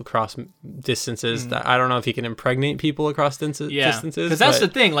himself across distances. I don't know if he can impregnate people across distances. Because that's the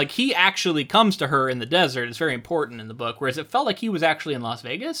thing. Like he actually comes to her in the desert. It's very important in the book, whereas it felt like he was actually in Las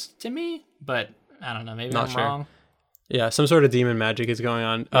Vegas to me, but I don't know. Maybe I'm wrong. Yeah, some sort of demon magic is going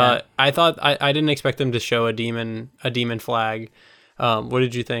on. Yeah. I thought I didn't expect them to show a demon Flag. What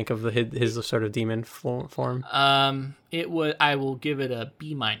did you think of his sort of demon form? I will give it a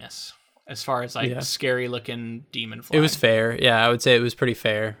B- as far as like scary looking demon Flag. It was fair. Yeah, I would say it was pretty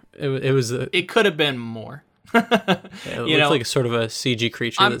fair. It could have been more. It looks like a sort of a CG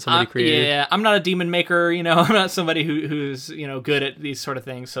creature that somebody created. Yeah, I'm not a demon maker. I'm not somebody who's good at these sort of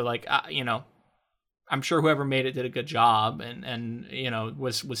things. So like I'm sure whoever made it did a good job and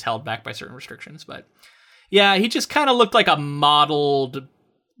was held back by certain restrictions. But yeah, he just kind of looked like a modeled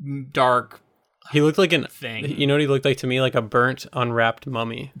dark. He looked like an thing. You know what he looked like to me? Like a burnt, unwrapped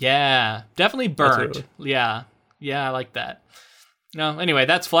mummy. Yeah, definitely burnt. Yeah, I like that. No, anyway,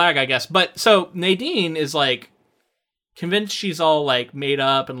 that's Flag, I guess. But so Nadine is like convinced she's all like made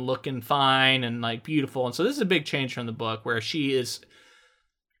up and looking fine and like beautiful. And so this is a big change from the book, where she is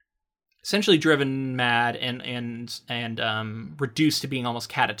essentially driven mad and reduced to being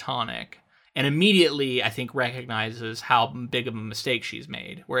almost catatonic, and immediately I think recognizes how big of a mistake she's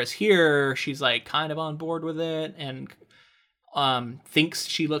made. Whereas here she's like kind of on board with it and thinks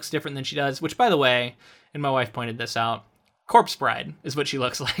she looks different than she does, which, by the way, and my wife pointed this out, Corpse Bride is what she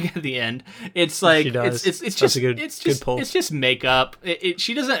looks like at the end. It's like it's just makeup.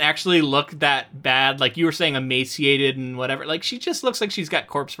 She doesn't actually look that bad. Like you were saying, emaciated and whatever. Like she just looks like she's got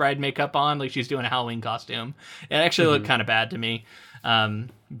Corpse Bride makeup on, like she's doing a Halloween costume. It actually looked kind of bad to me.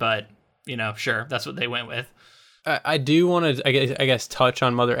 But sure, that's what they went with. I do want to, I guess, touch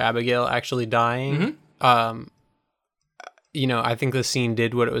on Mother Abigail actually dying. I think the scene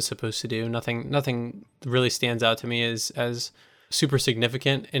did what it was supposed to do. Nothing really stands out to me as super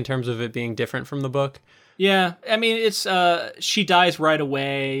significant in terms of it being different from the book. Yeah, I mean, it's she dies right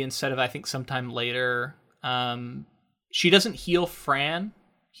away instead of, I think, sometime later. She doesn't heal Fran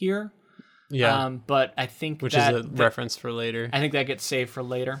here. Yeah, but I think which is a reference for later. I think that gets saved for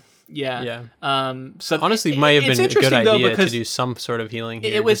later. Yeah. Yeah. So honestly, it might have been a good idea to do some sort of healing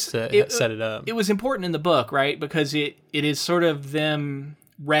here just to set it up. It was important in the book, right? Because it is sort of them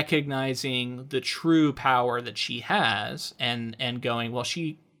recognizing the true power that she has and going, well,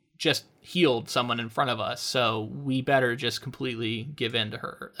 she just healed someone in front of us, so we better just completely give in to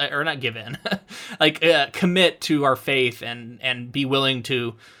her. Or not give in. Commit to our faith and be willing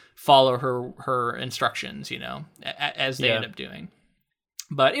to follow her instructions, as they end up doing.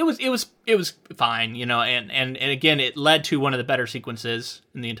 But it was fine, and again, it led to one of the better sequences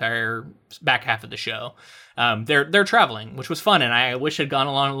in the entire back half of the show. They're traveling, which was fun, and I wish it had gone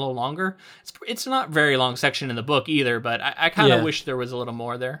along a little longer. It's not a very long section in the book either, but I kind of wish there was a little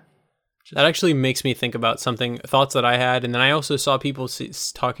more there. That actually makes me think about thoughts that I had, and then I also saw people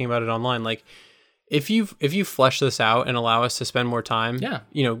talking about it online. Like, if you flesh this out and allow us to spend more time,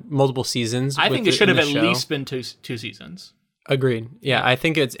 multiple seasons. I think it should have at least been two seasons. Agreed. Yeah, I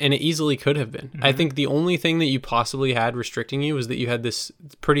think it easily could have been. Mm-hmm. I think the only thing that you possibly had restricting you was that you had this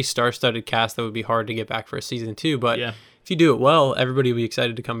pretty star-studded cast that would be hard to get back for a season 2. But if you do it well, everybody will be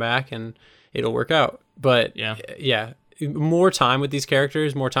excited to come back and it'll work out. But more time with these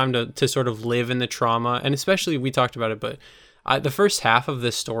characters, more time to sort of live in the trauma. And especially, we talked about it, but the first half of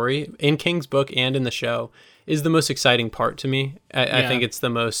this story in King's book and in the show is the most exciting part to me. I think it's the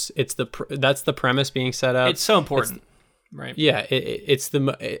most, that's the premise being set up. It's so important. Right. Yeah, I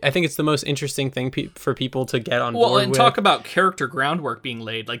think it's the most interesting thing for people to get on board with. Well, and talk about character groundwork being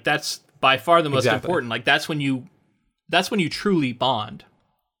laid. Like, that's by far the most important. Like, that's when you truly bond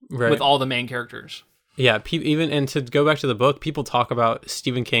with all the main characters. Yeah, and to go back to the book, people talk about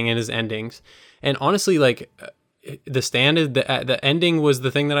Stephen King and his endings, and honestly, like, The Stand is the ending was the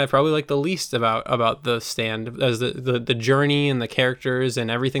thing that I probably liked the least about The Stand, as the journey and the characters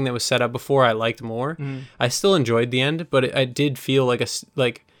and everything that was set up before I liked more. I still enjoyed the end, but I did feel like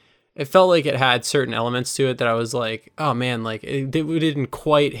it felt like it had certain elements to it that I was like, oh man, like it didn't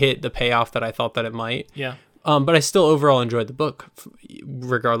quite hit the payoff that I thought that it might. Yeah. But I still overall enjoyed the book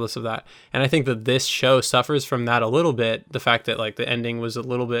regardless of that. And I think that this show suffers from that a little bit. The fact that like the ending was a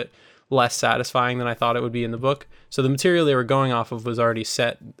little bit less satisfying than I thought it would be in the book. So the material they were going off of was already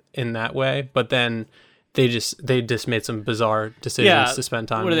set in that way, but then they just made some bizarre decisions to spend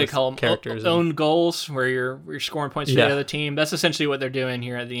time. What do they call them? Characters, own goals, where you're scoring points for the other team. That's essentially what they're doing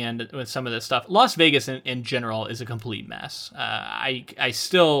here at the end with some of this stuff. Las Vegas in general is a complete mess. I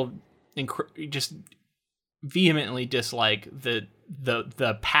still just vehemently dislike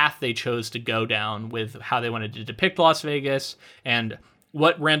the path they chose to go down with how they wanted to depict Las Vegas and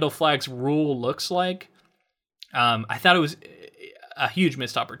what Randall Flagg's rule looks like. I thought it was a huge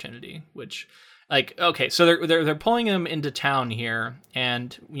missed opportunity, which, like, okay, so they're pulling him into town here,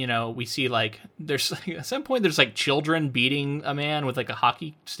 and we see like there's at some point there's like children beating a man with like a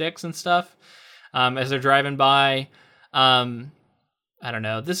hockey sticks and stuff as they're driving by. I don't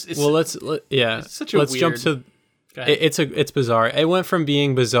know. It's such a let's weird... jump to. It's bizarre. It went from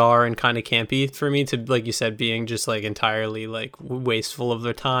being bizarre and kind of campy for me to, like you said, being just like entirely like wasteful of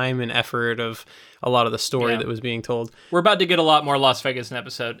their time and effort of a lot of the story that was being told. We're about to get a lot more Las Vegas in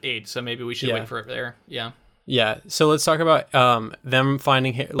episode 8, so maybe we should wait for it there. Yeah. Yeah. So let's talk about them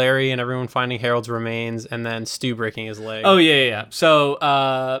finding Larry and everyone finding Harold's remains, and then Stu breaking his leg. Oh yeah.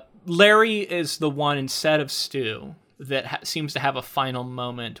 So Larry is the one instead of Stu that seems to have a final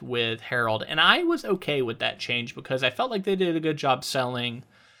moment with Harold. And I was okay with that change because I felt like they did a good job selling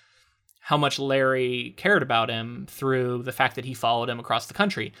how much Larry cared about him through the fact that he followed him across the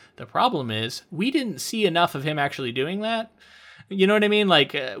country. The problem is we didn't see enough of him actually doing that. You know what I mean?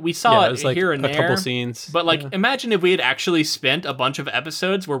 Like, we saw it like here and there. A couple scenes. But, like, imagine if we had actually spent a bunch of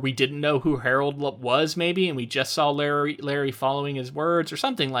episodes where we didn't know who Harold was, maybe, and we just saw Larry following his words or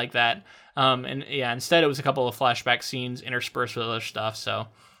something like that. Instead it was a couple of flashback scenes interspersed with other stuff. So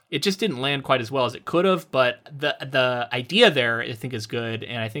it just didn't land quite as well as it could have. But the idea there, I think, is good,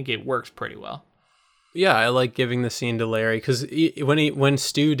 and I think it works pretty well. Yeah, I like giving the scene to Larry because when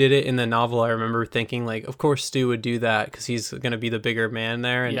Stu did it in the novel, I remember thinking like, of course Stu would do that because he's gonna be the bigger man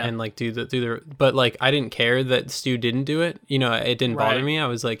there and like do the. But like I didn't care that Stu didn't do it. You know, it didn't bother me. I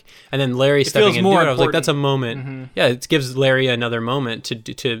was like, and then Larry stepping in, I was like, that's a moment. Mm-hmm. Yeah, it gives Larry another moment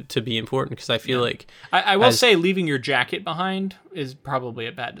to be important because I feel like I will say leaving your jacket behind is probably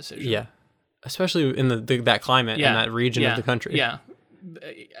a bad decision. Yeah, especially in that climate in that region of the country. Yeah.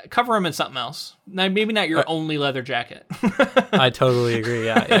 Cover them in something else. Maybe not your only leather jacket. I totally agree.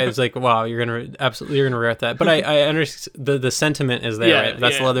 Yeah, it's like, wow, you're gonna regret that. But I understand the sentiment is there. Right?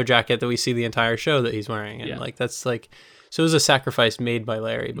 That's the leather jacket that we see the entire show that he's wearing, and like that's like, so it was a sacrifice made by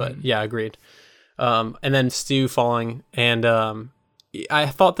Larry. But yeah, agreed. And then Stu falling, and I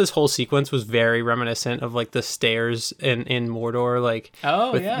thought this whole sequence was very reminiscent of like the stairs in Mordor, like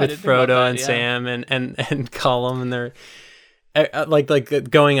with Frodo and Sam and Gollum and their. Like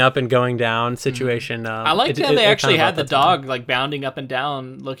going up and going down situation. I liked how they actually had the dog like bounding up and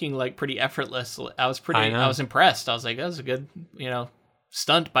down, looking like pretty effortless. I was impressed. I was like, that was a good,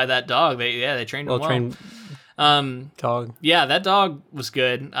 stunt by that dog. They trained him well. Dog. Yeah, that dog was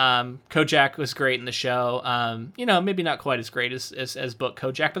good. Kojak was great in the show. Maybe not quite as great as book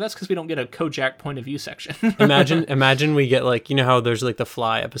Kojak, but that's because we don't get a Kojak point of view section. Imagine we get like, how there's like the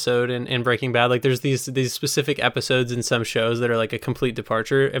Fly episode in Breaking Bad. Like there's these specific episodes in some shows that are like a complete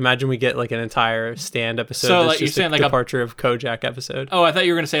departure. Imagine we get like an entire stand episode. So like you're saying like departure of Kojak episode. Oh, I thought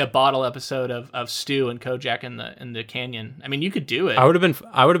you were gonna say a bottle episode of Stu and Kojak in the canyon. I mean, you could do it. I would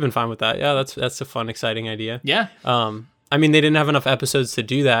have been fine with that. Yeah, that's a fun, exciting idea. Yeah. I mean, they didn't have enough episodes to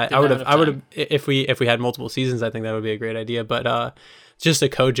do that. I would have if we had multiple seasons. I think that would be a great idea. But just a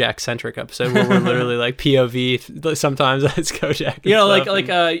Kojak centric episode where we're literally like POV. Sometimes it's Kojak.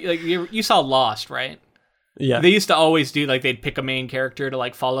 You saw Lost, right? Yeah. They used to always do like they'd pick a main character to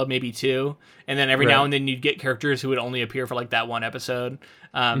like follow maybe two, and then every now and then you'd get characters who would only appear for like that one episode.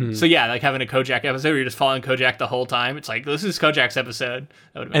 So yeah, like having a Kojak episode where you're just following Kojak the whole time. It's like, this is Kojak's episode.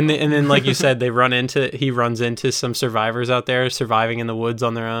 And then like you said, he runs into some survivors out there surviving in the woods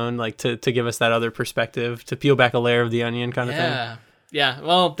on their own, like to give us that other perspective, to peel back a layer of the onion kind of thing. Yeah,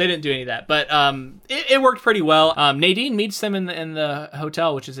 well, they didn't do any of that, but it worked pretty well. Nadine meets them in the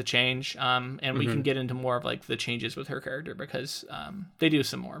hotel, which is a change, and we can get into more of like the changes with her character because they do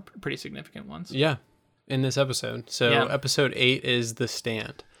some more pretty significant ones. Yeah, in this episode. So episode 8 is The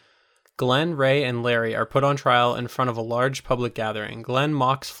Stand. Glenn, Ray, and Larry are put on trial in front of a large public gathering. Glenn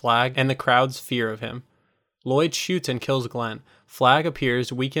mocks Flag and the crowd's fear of him. Lloyd shoots and kills Glenn. Flag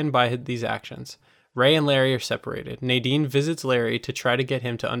appears, weakened by these actions. Ray and Larry are separated. Nadine visits Larry to try to get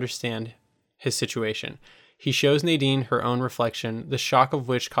him to understand his situation. He shows Nadine her own reflection, the shock of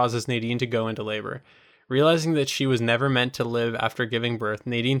which causes Nadine to go into labor. Realizing that she was never meant to live after giving birth,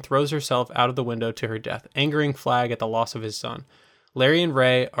 Nadine throws herself out of the window to her death, angering Flag at the loss of his son. Larry and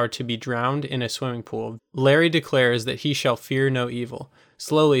Ray are to be drowned in a swimming pool. Larry declares that he shall fear no evil.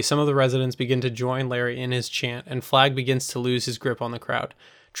 Slowly, some of the residents begin to join Larry in his chant, and Flag begins to lose his grip on the crowd.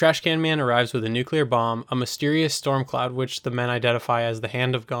 Trashcan Man arrives with a nuclear bomb. A mysterious storm cloud, which the men identify as the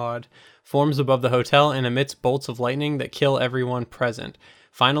Hand of God, forms above the hotel and emits bolts of lightning that kill everyone present,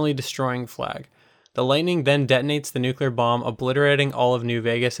 finally destroying Flag. The lightning then detonates the nuclear bomb, obliterating all of New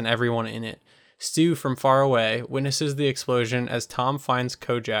Vegas and everyone in it. Stu, from far away, witnesses the explosion as Tom finds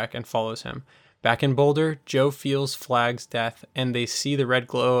Kojak and follows him. Back in Boulder, Joe feels Flag's death, and they see the red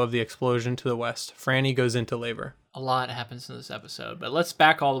glow of the explosion to the west. Franny goes into labor. A lot happens in this episode, but let's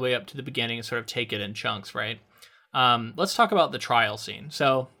back all the way up to the beginning and sort of take it in chunks, right? Let's talk about the trial scene.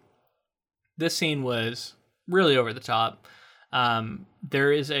 So this scene was really over the top.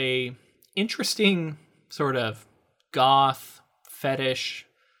 There is a interesting sort of goth fetish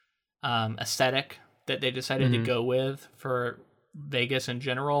aesthetic that they decided to go with for Vegas in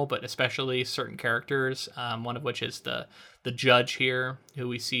general, but especially certain characters, one of which is the judge here, who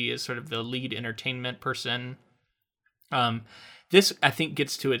we see as sort of the lead entertainment person. This, I think,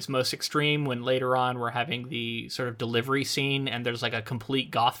 gets to its most extreme when later on we're having the sort of delivery scene and there's like a complete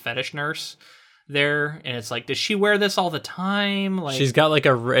goth fetish nurse there, and it's like, does she wear this all the time? Like, she's got like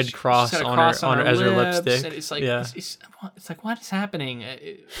a red cross on her as her lipstick. And it's like, it's like, what is happening?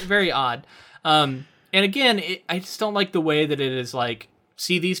 Very odd. And again, I just don't like the way that it is like,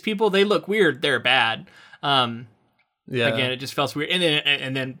 see these people, they look weird, they're bad. Again, it just felt weird.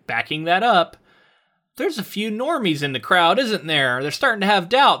 And then backing that up, there's a few normies in the crowd, isn't there? They're starting to have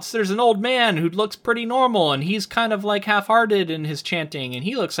doubts. There's an old man who looks pretty normal, and he's kind of like half-hearted in his chanting, and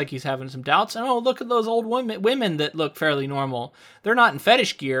he looks like he's having some doubts. And oh, look at those old women that look fairly normal. They're not in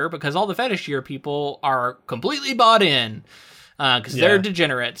fetish gear, because all the fetish gear people are completely bought in, because they're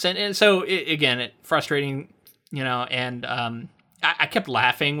degenerates. And so, again, frustrating, and I kept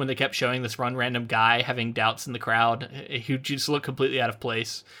laughing when they kept showing this random guy having doubts in the crowd who just looked completely out of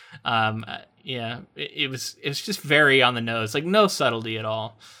place. It was just very on the nose, like no subtlety at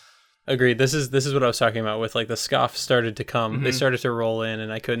all. Agreed. This is what I was talking about with like the scoff started to come. Mm-hmm. They started to roll in,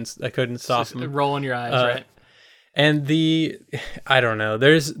 and I couldn't stop them. Roll in your eyes, right? And I don't know.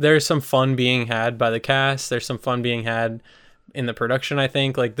 There's some fun being had by the cast. There's some fun being had in the production. I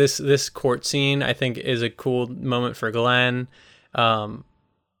think like this court scene, I think, is a cool moment for Glenn. I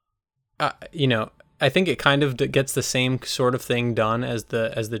think it kind of gets the same sort of thing done as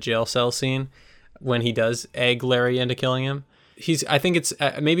the jail cell scene when he does egg Larry into killing him. I think it's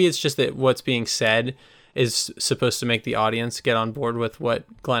maybe it's just that what's being said is supposed to make the audience get on board with what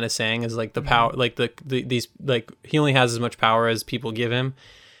Glenn is saying, is like the power, like these like he only has as much power as people give him.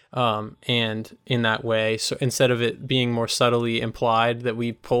 And in that way, so instead of it being more subtly implied that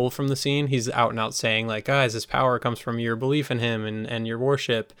we pull from the scene, he's out and out saying like, guys, this power comes from your belief in him and your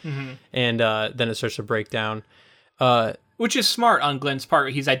worship. Mm-hmm. And then it starts to break down. Which is smart on Glenn's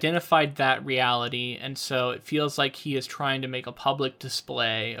part. He's identified that reality, and so it feels like he is trying to make a public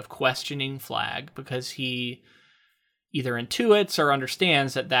display of questioning Flag, because he either intuits or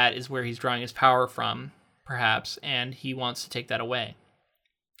understands that is where he's drawing his power from, perhaps, and he wants to take that away.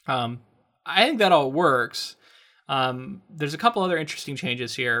 I think that all works. There's a couple other interesting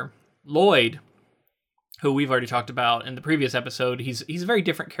changes here. Lloyd, who we've already talked about in the previous episode, he's a very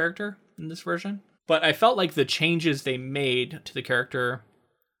different character in this version. But I felt like the changes they made to the character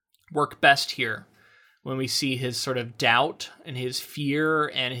work best here, when we see his sort of doubt and his fear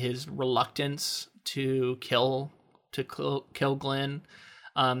and his reluctance to kill Glenn.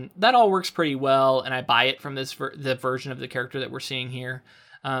 That all works pretty well, and I buy it from the version of the character that we're seeing here.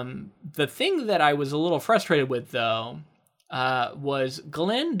 The thing that I was a little frustrated with, though, was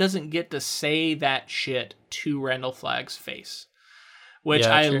Glenn doesn't get to say that shit to Randall Flagg's face, which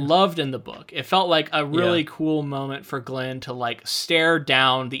I loved in the book. It felt like a really cool moment for Glenn to like stare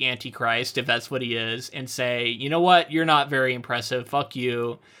down the Antichrist, if that's what he is, and say, you know what, you're not very impressive, fuck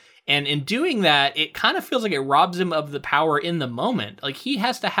you. And in doing that, it kind of feels like it robs him of the power in the moment. Like, he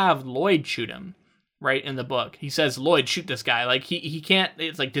has to have Lloyd shoot him. Right, in the book, he says, Lloyd, shoot this guy. Like, he can't,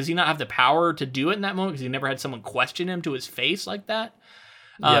 it's like, does he not have the power to do it in that moment because he never had someone question him to his face like that?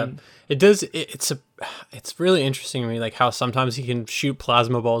 It does. It's really interesting to me, like how sometimes he can shoot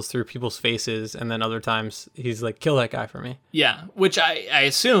plasma balls through people's faces, and then other times he's like, kill that guy for me. Yeah, which I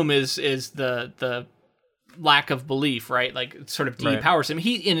assume is the lack of belief, right? Like, it sort of depowers him.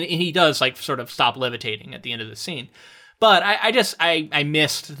 He does like sort of stop levitating at the end of the scene. But I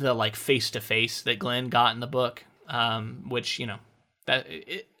missed the like face to face that Glenn got in the book, which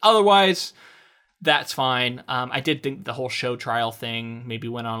otherwise that's fine. I did think the whole show trial thing maybe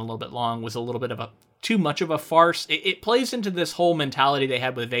went on a little bit long, was a little bit of too much of a farce. It plays into this whole mentality they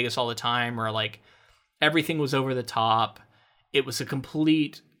had with Vegas all the time, where like everything was over the top. It was a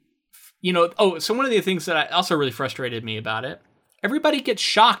complete, so one of the things that also really frustrated me about it, everybody gets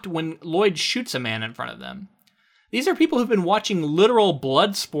shocked when Lloyd shoots a man in front of them. These are people who've been watching literal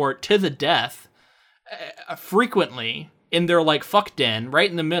blood sport to the death frequently in their like fuck den right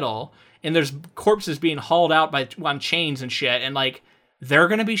in the middle, and there's corpses being hauled out on chains and shit, and like they're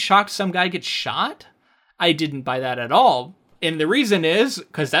gonna be shocked some guy gets shot? I didn't buy that at all, and the reason is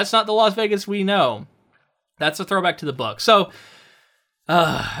because that's not the Las Vegas we know. That's a throwback to the book. So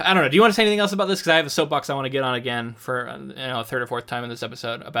I don't know. Do you want to say anything else about this? Because I have a soapbox I want to get on again for a third or fourth time in this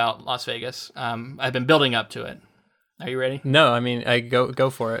episode about Las Vegas. I've been building up to it. Are you ready? No, I mean, I go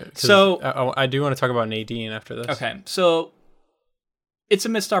for it. So I do want to talk about Nadine after this. Okay, so it's a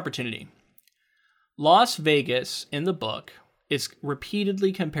missed opportunity. Las Vegas in the book is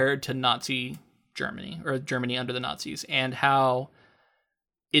repeatedly compared to Nazi Germany, or Germany under the Nazis, and how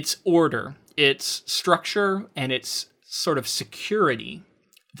its order, its structure, and its sort of security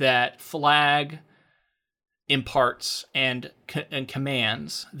that Flag imparts and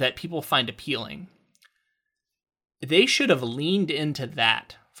commands that people find appealing. They should have leaned into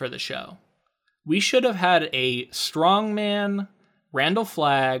that for the show. We should have had a strongman, Randall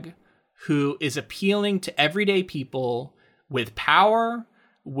Flag, who is appealing to everyday people with power,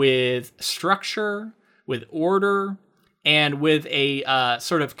 with structure, with order, and with a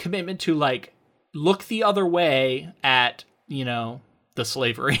sort of commitment to like look the other way at, the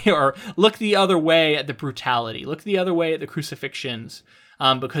slavery, or look the other way at the brutality, look the other way at the crucifixions,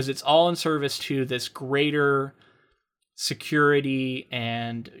 because it's all in service to this greater security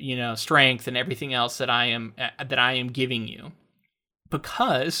and, you know, strength and everything else that I am giving you.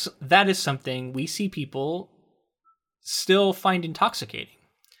 Because that is something we see people still find intoxicating.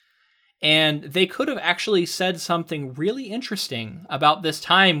 And they could have actually said something really interesting about this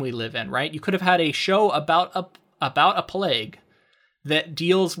time we live in, right? You could have had a show about a plague that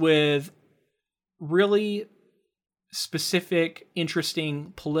deals with really specific,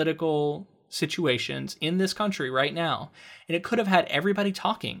 interesting political situations in this country right now. And it could have had everybody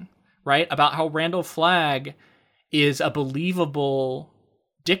talking, right, about how Randall Flagg is a believable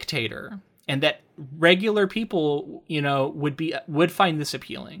dictator, and that regular people, you know, would find this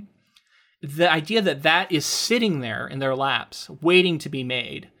appealing. The idea that that is sitting there in their laps, waiting to be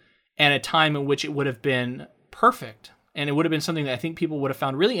made, and a time in which it would have been perfect, and it would have been something that I think people would have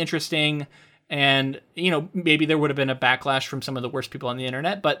found really interesting. And, you know, maybe there would have been a backlash from some of the worst people on the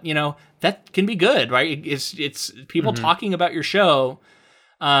internet, but, you know, that can be good, right? It's people talking about your show.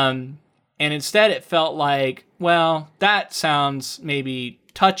 And instead it felt like, well, that sounds maybe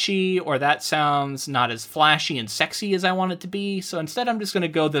touchy, or that sounds not as flashy and sexy as I want it to be. So instead I'm just going to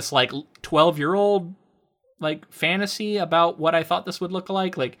go this like 12-year-old like fantasy about what I thought this would look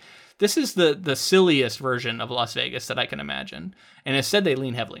like. Like, this is the silliest version of Las Vegas that I can imagine. And instead they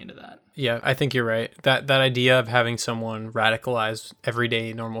lean heavily into that. Yeah, I think you're right. That idea of having someone radicalize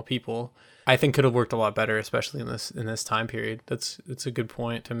everyday normal people, I think could have worked a lot better, especially in this time period. It's a good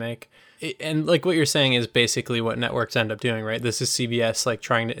point to make. And like what you're saying is basically what networks end up doing, right? This is CBS like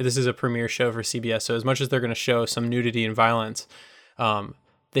this is a premiere show for CBS. So as much as they're going to show some nudity and violence,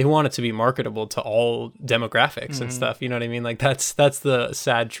 they want it to be marketable to all demographics and stuff. You know what I mean? Like that's the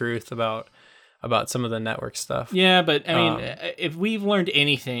sad truth about some of the network stuff. Yeah, but I mean, if we've learned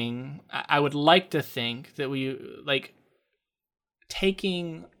anything, I would like to think that we like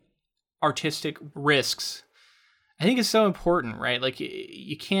taking artistic risks, I think is so important, right? Like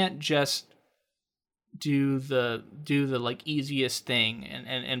you can't just do the like easiest thing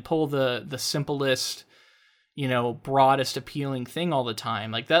and pull the simplest, you know, broadest appealing thing all the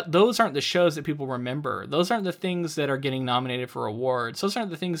time. Like those aren't the shows that people remember. Those aren't the things that are getting nominated for awards. Those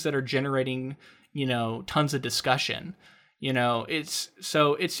aren't the things that are generating, you know, tons of discussion. You know, it's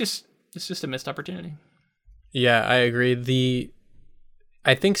just a missed opportunity. Yeah, I agree.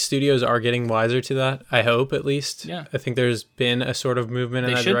 I think studios are getting wiser to that. I hope, at least. Yeah. I think there's been a sort of movement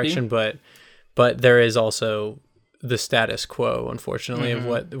in that direction, but there is also the status quo, unfortunately, of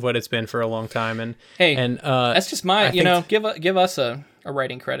what it's been for a long time. And that's just give us a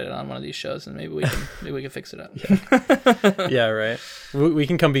writing credit on one of these shows, and maybe we can fix it up. Yeah, yeah, right. We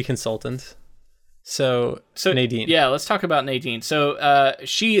can come be consultants. So Nadine. Yeah, let's talk about Nadine. So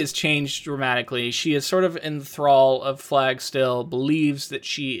she has changed dramatically. She is sort of in the thrall of Flagg still, believes that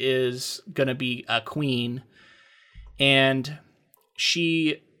she is going to be a queen. And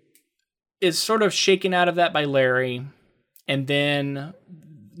she is sort of shaken out of that by Larry. And then,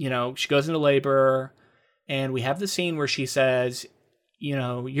 you know, she goes into labor. And we have the scene where she says, you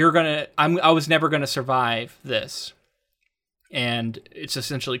know, I was never going to survive this. And it's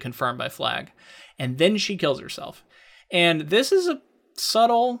essentially confirmed by Flagg. And then she kills herself. And this is a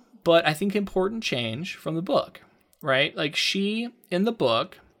subtle, but I think important change from the book, right? Like she, in the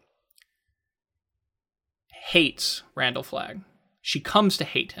book, hates Randall Flagg. She comes to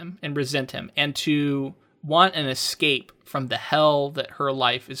hate him and resent him and to want an escape from the hell that her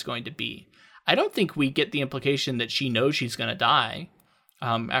life is going to be. I don't think we get the implication that she knows she's going to die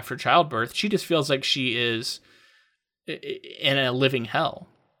after childbirth. She just feels like she is in a living hell.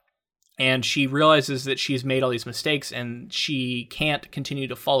 And she realizes that she's made all these mistakes and she can't continue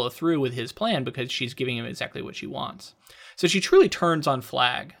to follow through with his plan because she's giving him exactly what she wants. So she truly turns on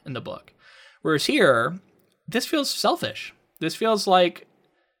Flagg in the book. Whereas here, this feels selfish. This feels like,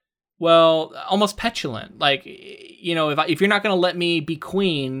 well, almost petulant. Like, you know, if you're not going to let me be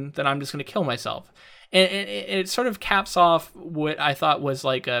queen, then I'm just going to kill myself. And it sort of caps off what I thought was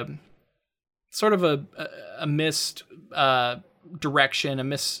like a sort of a missed direction, a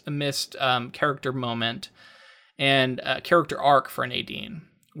missed character moment and character arc for Nadine,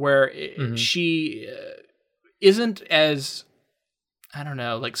 where she isn't as, I don't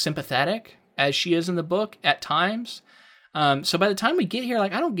know, like sympathetic as she is in the book at times. So by the time we get here,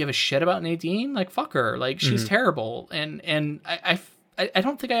 like, I don't give a shit about Nadine. Like, fuck her. Like, she's terrible. And I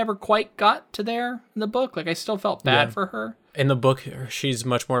don't think I ever quite got to there in the book. Like, I still felt bad for her. in the book, she's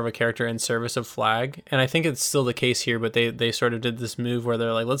much more of a character in service of Flag, and I think it's still the case here. But they sort of did this move where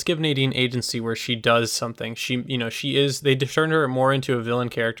they're like, let's give Nadine agency where she does something. They turned her more into a villain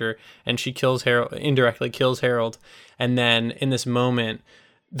character, and she kills Harold, indirectly kills Harold, and then in this moment.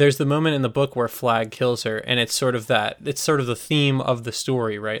 There's the moment in the book where Flag kills her, and it's sort of the theme of the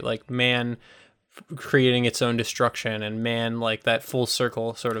story, right? Like man creating its own destruction, and man like that full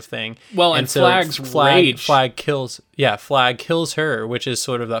circle sort of thing. Well, and so rage. Flag kills her, which is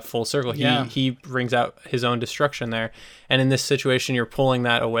sort of that full circle. He brings out his own destruction there. And in this situation, you're pulling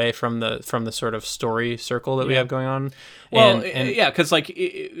that away from the sort of story circle that we have going on. Well, because like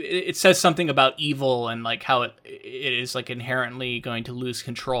it says something about evil and like how it is like inherently going to lose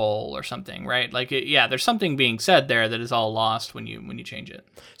control or something, right? Like, there's something being said there that is all lost when you change it.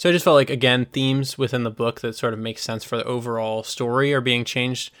 So I just felt like, again, themes within the book that sort of make sense for the overall story are being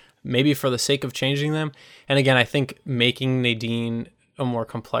changed, maybe for the sake of changing them. And again, I think making Nadine a more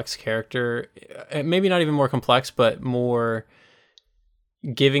complex character, maybe not even more complex, but more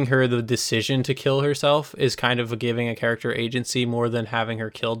giving her the decision to kill herself is kind of giving a character agency more than having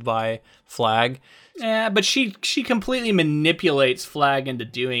her killed by Flag. Yeah, but she completely manipulates Flag into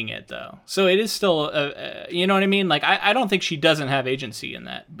doing it, though. So it is still, you know what I mean? Like, I don't think she doesn't have agency in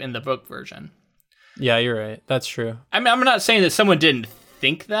the book version. Yeah, you're right. That's true. I mean, I'm not saying that someone didn't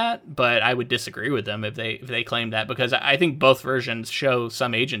think that, but I would disagree with them if they claimed that, because I think both versions show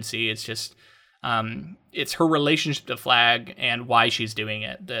some agency. It's just it's her relationship to Flag and why she's doing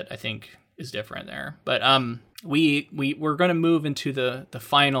it that I think is different there. But we're going to move into the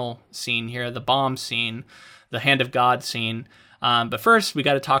final scene here, the bomb scene, the Hand of God scene. But first, we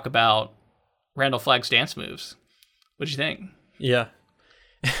got to talk about Randall Flagg's dance moves. What'd you think? Yeah.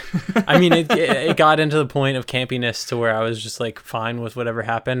 I mean, it got into the point of campiness to where I was just like fine with whatever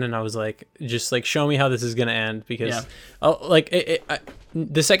happened, and I was like, just like show me how this is gonna end, because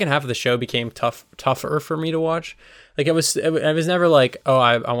the second half of the show became tougher for me to watch. Like I was never like, oh,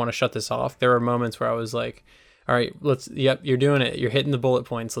 I want to shut this off. There were moments where I was like, all right, you're doing it, you're hitting the bullet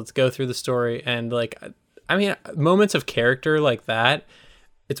points, let's go through the story. And like, I mean, moments of character like that,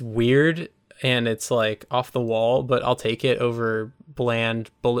 it's weird and it's like off the wall, but I'll take it over bland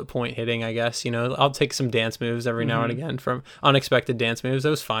bullet point hitting, I guess. I'll take some dance moves every now and again, from unexpected dance moves.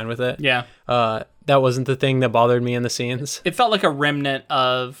 I was fine with it. Yeah. That wasn't the thing that bothered me in the scenes. It felt like a remnant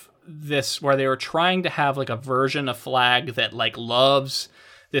of this, where they were trying to have like a version of Flag that like loves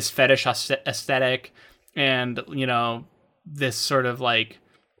this fetish aesthetic and, this sort of like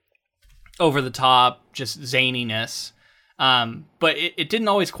over the top, just zaniness. But it didn't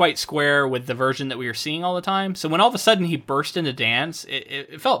always quite square with the version that we were seeing all the time. So when all of a sudden he burst into dance,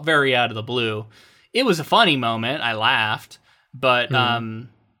 it felt very out of the blue. It was a funny moment. I laughed. But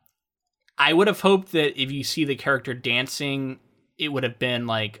I would have hoped that if you see the character dancing, it would have been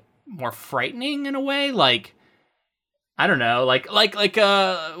like more frightening in a way. Like, I don't know, like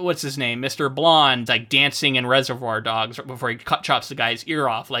what's his name? Mr. Blonde, like dancing in Reservoir Dogs before he chops the guy's ear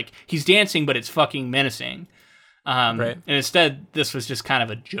off. Like, he's dancing, but it's fucking menacing. Right. And instead, this was just kind of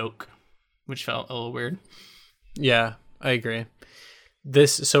a joke, which felt a little weird. Yeah, I agree.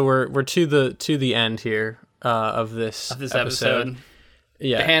 So we're to the end here of this episode.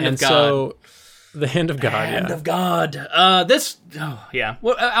 Yeah, the Hand of God. So the Hand of God. Hand of God.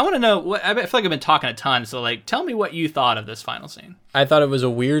 Well, I want to know. I feel like I've been talking a ton. So, like, tell me what you thought of this final scene. I thought it was a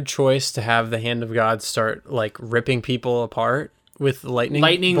weird choice to have the Hand of God start like ripping people apart with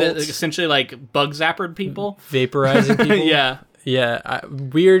lightning that essentially like bug zappered people, vaporizing people.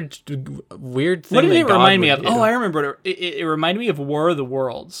 Weird thing. What did it remind me of? Oh, I remember it reminded me of War of the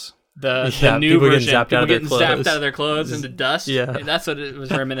Worlds, the new version. People getting zapped out of their clothes into dust. Yeah, that's what it was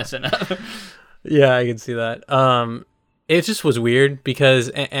reminiscent of. Yeah, I can see that. It just was weird because,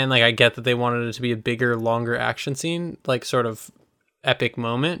 and like I get that they wanted it to be a bigger, longer action scene, like sort of epic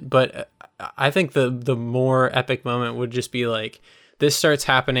moment, but I think the more epic moment would just be like, this starts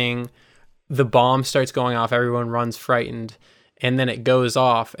happening, the bomb starts going off, everyone runs frightened, and then it goes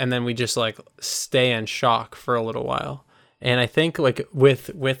off, and then we just like stay in shock for a little while. And I think like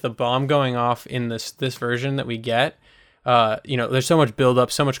with the bomb going off in this version that we get, there's so much build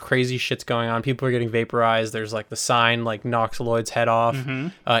up, so much crazy shit's going on. People are getting vaporized. There's like the sign like knocks Lloyd's head off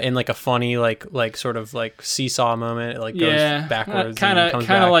in like a funny like sort of like seesaw moment. It like goes backwards. Kind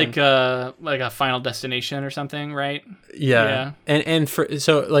of like a Final Destination or something, right? Yeah. And for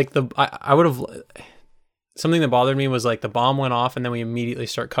so like I would have. Something that bothered me was like the bomb went off and then we immediately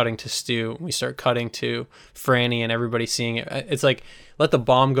start cutting to Stu. We start cutting to Franny and everybody seeing it. It's like, let the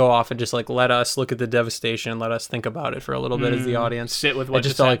bomb go off and just like let us look at the devastation and let us think about it for a little bit as the audience. Sit with what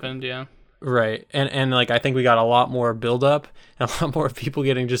just happened, yeah. Right. And like I think we got a lot more buildup and a lot more people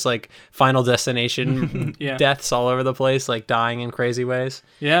getting just like Final Destination deaths all over the place, like dying in crazy ways.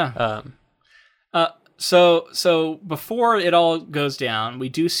 Yeah. So before it all goes down, we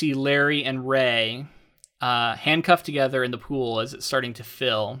do see Larry and Ray handcuffed together in the pool as it's starting to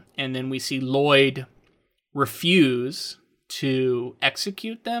fill, and then we see Lloyd refuse to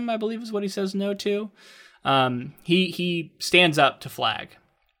execute them, I believe is what he says no to. He stands up to Flag,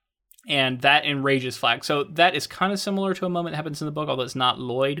 and that enrages Flag. So that is kind of similar to a moment that happens in the book, although it's not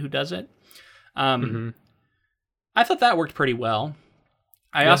Lloyd who does it. I thought that worked pretty well.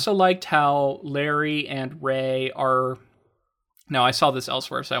 I also liked how Larry and Ray are... Now, I saw this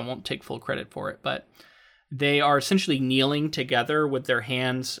elsewhere, so I won't take full credit for it, but they are essentially kneeling together with their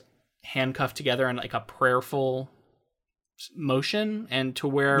hands handcuffed together in like a prayerful motion, and to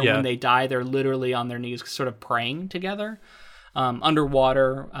where when they die, they're literally on their knees sort of praying together.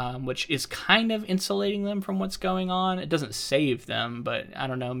 Underwater, which is kind of insulating them from what's going on. It doesn't save them, but I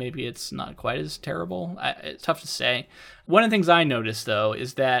don't know, maybe it's not quite as terrible. It's tough to say. One of the things I noticed, though,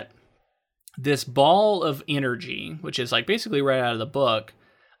 is that this ball of energy, which is like basically right out of the book,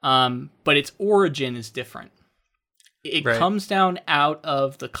 but its origin is different. It comes down out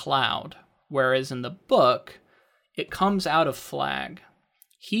of the cloud, whereas in the book, it comes out of Flag.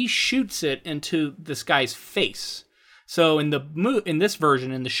 He shoots it into this guy's face. So in this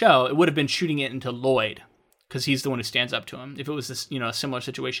version in the show, it would have been shooting it into Lloyd, because he's the one who stands up to him. If it was this, a similar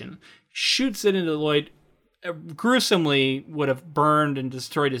situation, shoots it into Lloyd, gruesomely would have burned and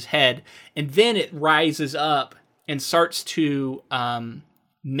destroyed his head, and then it rises up and starts to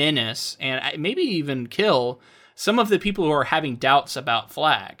menace and maybe even kill some of the people who are having doubts about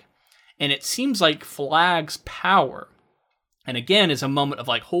Flag. And it seems like Flag's power, and again, is a moment of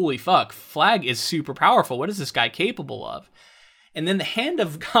like, holy fuck, Flag is super powerful. What is this guy capable of? And then the hand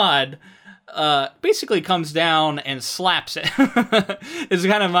of God basically comes down and slaps it. It's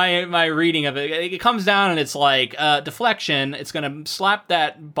kind of my reading of it. It comes down and it's like deflection. It's going to slap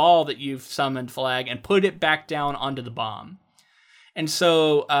that ball that you've summoned, Flag, and put it back down onto the bomb. And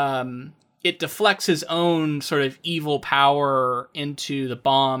so it deflects his own sort of evil power into the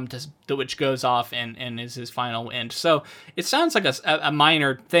bomb, which goes off and is his final end. So it sounds like a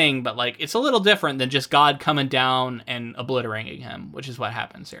minor thing, but like it's a little different than just God coming down and obliterating him, which is what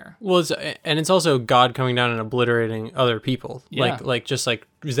happens here. Well, it's also God coming down and obliterating other people, like just like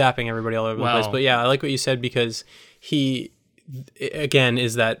zapping everybody all over the place. But yeah, I like what you said, because he again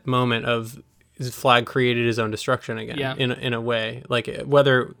is that moment of his Flag created his own destruction again in a way, like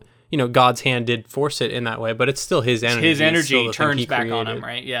whether. God's hand did force it in that way, but it's still his energy. His energy turns back on him,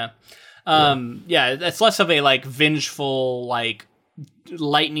 right? Yeah. It's less of a like vengeful, like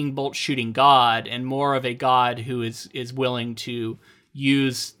lightning bolt shooting God, and more of a God who is willing to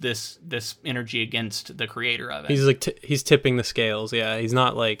use this energy against the creator of it. He's like he's tipping the scales. Yeah, he's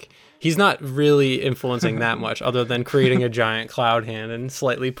not really influencing that much, other than creating a giant cloud hand and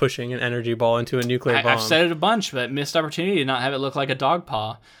slightly pushing an energy ball into a nuclear bomb. I've said it a bunch, but missed opportunity to not have it look like a dog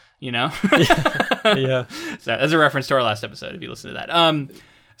paw. Yeah. So that's a reference to our last episode, if you listen to that.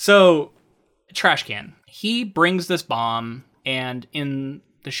 So Trash Can, he brings this bomb, and in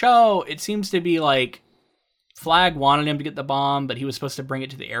the show, it seems to be like Flag wanted him to get the bomb, but he was supposed to bring it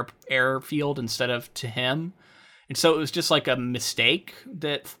to the airfield instead of to him. And so it was just like a mistake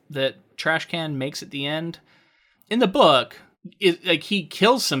that Trash Can makes at the end. In the book, he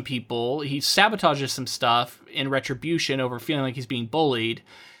kills some people, he sabotages some stuff in retribution over feeling like he's being bullied.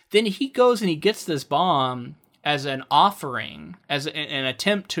 Then he goes and he gets this bomb as an offering, as an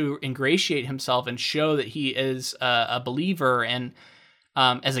attempt to ingratiate himself and show that he is a believer, and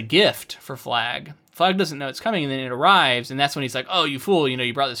as a gift for Flag. Flag doesn't know it's coming, and then it arrives, and that's when he's like, oh, you fool,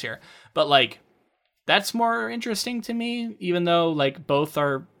 you brought this here. But like, that's more interesting to me, even though like both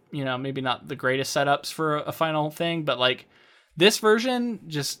are, maybe not the greatest setups for a final thing, but like, this version,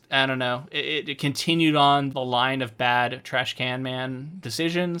 just, I don't know, it continued on the line of bad Trash Can Man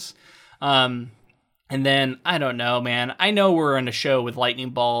decisions. And then, I don't know, man. I know we're in a show with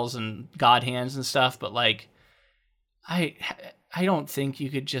lightning balls and God hands and stuff, but, like, I don't think you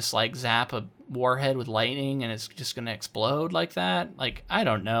could just, like, zap a warhead with lightning and it's just going to explode like that. Like, I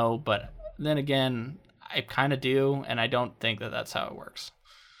don't know, but then again, I kind of do, and I don't think that that's how it works.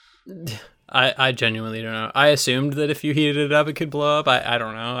 I genuinely don't know. I assumed that if you heated it up, it could blow up. I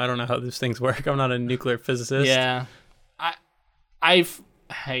don't know. I don't know how these things work. I'm not a nuclear physicist. Yeah. I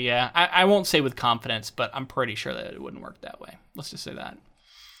won't say with confidence, but I'm pretty sure that it wouldn't work that way. Let's just say that.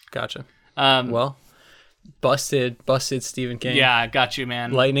 Gotcha. Well, busted Stephen King. Yeah, got you,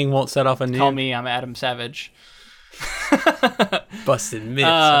 man. Lightning won't set off a nuke. Call me, I'm Adam Savage. Busted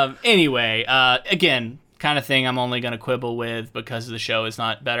myths. Anyway, again, kind of thing I'm only going to quibble with because the show is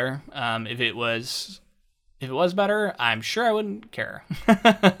not better. If it was better, I'm sure I wouldn't care.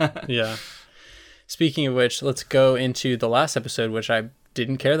 Yeah. Speaking of which, let's go into the last episode, which I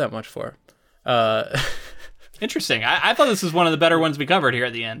didn't care that much for. Interesting. I thought this was one of the better ones we covered here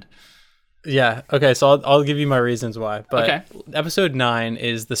at the end. Yeah. Okay. So I'll give you my reasons why. But okay. Episode 9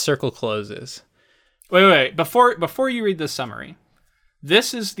 is The Circle Closes. Wait. Before you read this summary,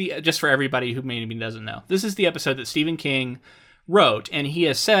 this is just for everybody who maybe doesn't know, this is the episode that Stephen King wrote, and he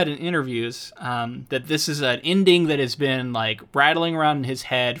has said in interviews that this is an ending that has been like rattling around in his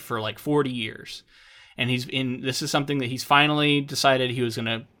head for like 40 years. And this is something that he's finally decided he was going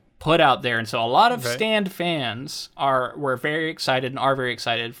to put out there. And so a lot of Stand fans were very excited and are very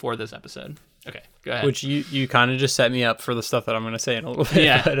excited for this episode. Okay, go ahead. Which you kind of just set me up for the stuff that I'm going to say in a little bit.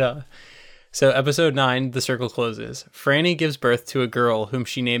 Yeah. But, so episode 9, The Circle Closes. Franny gives birth to a girl whom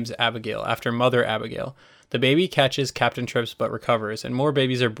she names Abigail after Mother Abigail. The baby catches Captain Trips but recovers, and more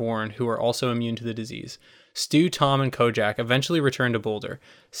babies are born who are also immune to the disease. Stu, Tom, and Kojak eventually return to Boulder.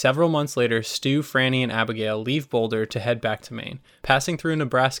 Several months later, Stu, Franny, and Abigail leave Boulder to head back to Maine. Passing through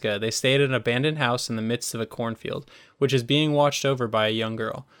Nebraska, they stay at an abandoned house in the midst of a cornfield, which is being watched over by a young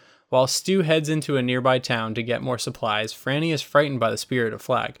girl. While Stu heads into a nearby town to get more supplies, Franny is frightened by the spirit of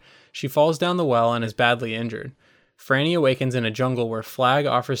Flag. She falls down the well and is badly injured. Franny awakens in a jungle where Flag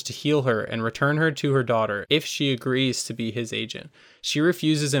offers to heal her and return her to her daughter if she agrees to be his agent. She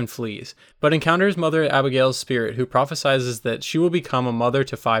refuses and flees, but encounters Mother Abigail's spirit, who prophesies that she will become a mother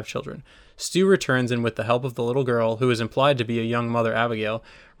to 5 children. Stu returns and, with the help of the little girl, who is implied to be a young Mother Abigail,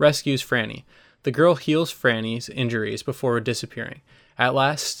 rescues Franny. The girl heals Franny's injuries before disappearing. At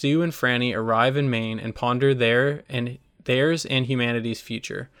last, Stu and Franny arrive in Maine and ponder theirs and humanity's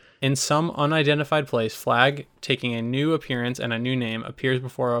future. In some unidentified place, Flag, taking a new appearance and a new name, appears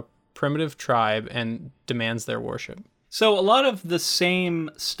before a primitive tribe and demands their worship. So a lot of the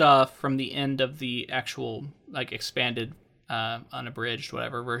same stuff from the end of the actual like expanded, unabridged,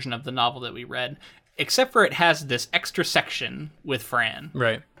 whatever version of the novel that we read, except for it has this extra section with Fran.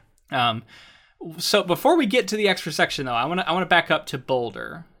 Right. So before we get to the extra section, though, I want to back up to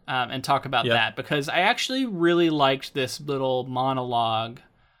Boulder and talk about that, because I actually really liked this little monologue.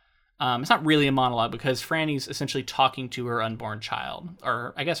 It's not really a monologue because Franny's essentially talking to her unborn child,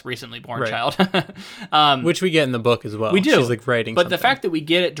 or I guess recently born child. Which we get in the book as well. We do. She's like writing But something. the fact that we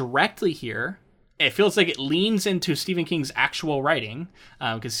get it directly here, it feels like it leans into Stephen King's actual writing,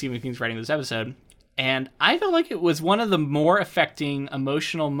 because Stephen King's writing this episode. And I feel like it was one of the more affecting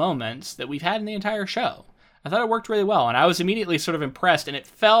emotional moments that we've had in the entire show. I thought it worked really well, and I was immediately sort of impressed, and it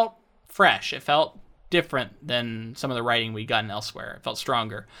felt fresh. It felt different than some of the writing we'd gotten elsewhere. It felt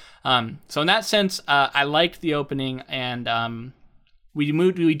stronger. So in that sense, I liked the opening, and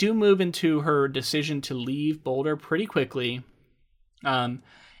we do move into her decision to leave Boulder pretty quickly.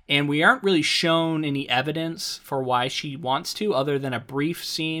 And we aren't really shown any evidence for why she wants to, other than a brief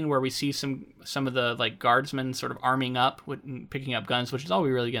scene where we see some of the like guardsmen sort of arming up with picking up guns, which is all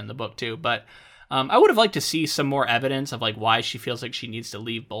we really get in the book too. But I would have liked to see some more evidence of like why she feels like she needs to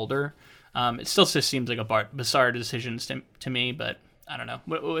leave Boulder. It still just seems like a bizarre decision to me, but I don't know.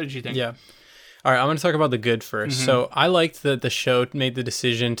 What did you think? Yeah. All right, I'm going to talk about the good first. Mm-hmm. So I liked that the show made the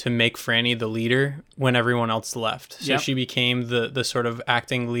decision to make Franny the leader when everyone else left. So she became the sort of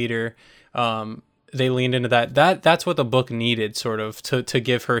acting leader. They leaned into that. That's what the book needed, sort of, to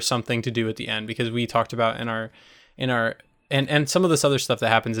give her something to do at the end, because we talked about in our and some of this other stuff that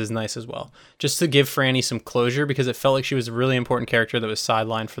happens is nice as well. Just to give Franny some closure, because it felt like she was a really important character that was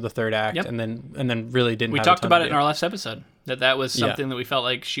sidelined for the third act, and then really didn't. We talked about it in our last episode that was something that we felt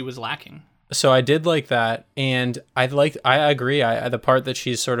like she was lacking. So I did like that, and I agree. The part that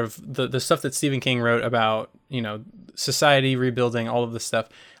she's sort of the stuff that Stephen King wrote about, society rebuilding, all of this stuff,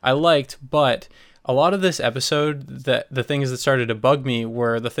 I liked. But a lot of this episode, that the things that started to bug me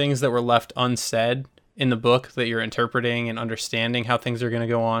were the things that were left unsaid in the book that you're interpreting and understanding how things are going to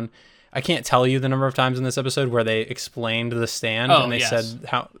go on. I can't tell you the number of times in this episode where they explained the stand and they said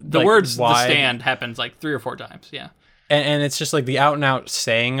how the words "the stand" happens like 3 or 4 times. Yeah. And it's just like the out and out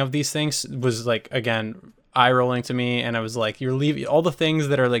saying of these things was like, again, eye rolling to me. And I was like, you're leaving all the things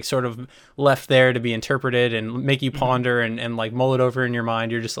that are like sort of left there to be interpreted and make you ponder and like mull it over in your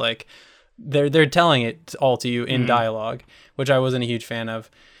mind. You're just like, they're telling it all to you in dialogue, which I wasn't a huge fan of.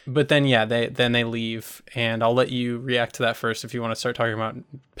 But then, they leave, and I'll let you react to that first if you want to start talking about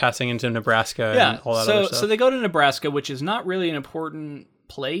passing into Nebraska and all that other stuff. So they go to Nebraska, which is not really an important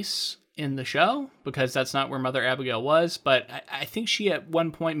place in the show because that's not where Mother Abigail was. But I think she at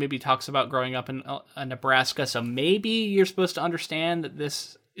one point maybe talks about growing up in Nebraska. So maybe you're supposed to understand that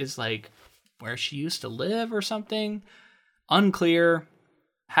this is like where she used to live or something. Unclear.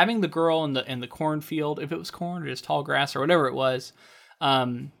 Having the girl in the cornfield, if it was corn or just tall grass or whatever it was,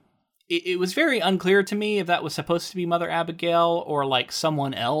 it was very unclear to me if that was supposed to be Mother Abigail or like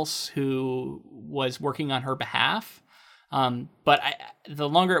someone else who was working on her behalf. But the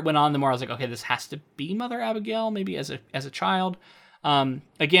longer it went on, the more I was like, okay, this has to be Mother Abigail, maybe as a child.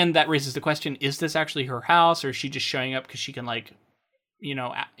 Again, that raises the question: is this actually her house, or is she just showing up because she can like,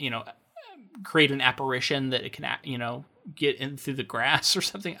 create an apparition that it can, get in through the grass or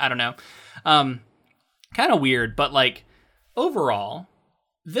something? I don't know. Kind of weird, but like overall,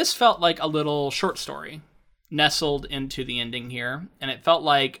 this felt like a little short story nestled into the ending here, and it felt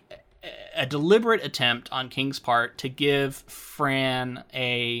like a deliberate attempt on King's part to give Fran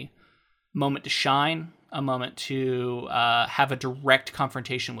a moment to shine, a moment to have a direct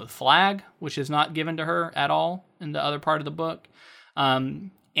confrontation with Flag, which is not given to her at all in the other part of the book.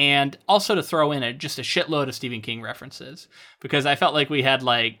 And also to throw in just a shitload of Stephen King references, because I felt like we had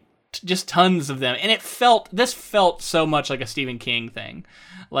like just tons of them, and this felt so much like a Stephen King thing,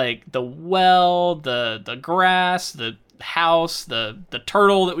 like the well, the grass, the house, the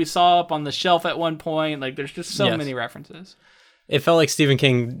turtle that we saw up on the shelf at one point. Like there's just so many references. It felt like Stephen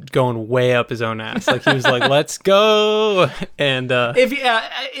King going way up his own ass. Like he was like, "Let's go," and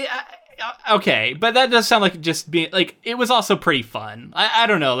okay, but that does sound like just being like it was also pretty fun. I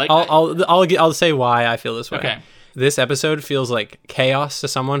don't know. Like I'll say why I feel this way. Okay. This episode feels like chaos to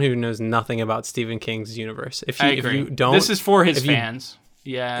someone who knows nothing about Stephen King's universe. If you don't, this is for his fans.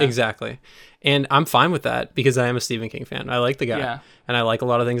 Yeah, exactly. And I'm fine with that because I am a Stephen King fan. I like the guy, and I like a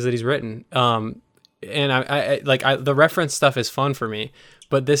lot of things that he's written. And the reference stuff is fun for me.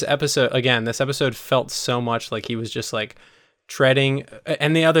 But this episode felt so much like he was just like treading.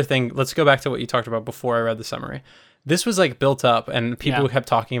 And the other thing, let's go back to what you talked about before I read the summary. This was like built up, and people kept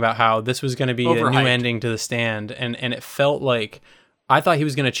talking about how this was going to be a new ending to The Stand, and it felt like I thought he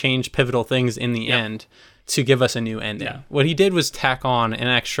was going to change pivotal things in the end to give us a new ending. Yeah. What he did was tack on an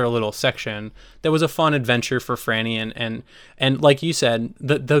extra little section that was a fun adventure for Franny, and like you said,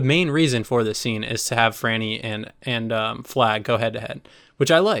 the main reason for this scene is to have Franny and Flag go head to head,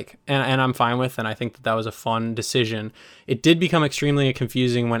 which I like and I'm fine with, and I think that was a fun decision. It did become extremely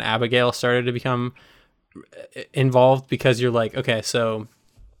confusing when Abigail started to become involved, because you're like, okay, so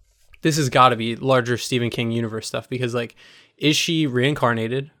this has got to be larger Stephen King universe stuff, because like, is she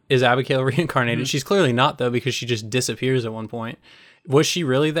reincarnated? Is Abigail reincarnated? Mm-hmm. She's clearly not, though, because she just disappears at one point. Was she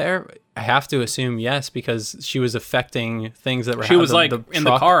really there? I have to assume yes, because she was affecting things that were happening. She was like in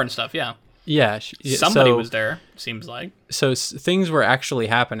the car and stuff. Yeah, somebody was there, seems like. So things were actually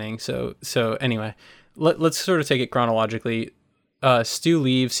happening. So anyway, let's sort of take it chronologically. Stu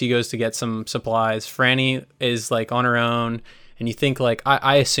leaves. He goes to get some supplies. Franny is like on her own, and you think like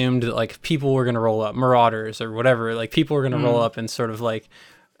I assumed that like people were gonna roll up, marauders or whatever. Like people were gonna roll up and sort of like,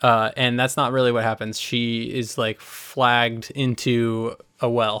 and that's not really what happens. She is like flagged into a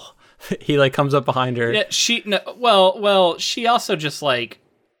well. He like comes up behind her. Yeah, she also just like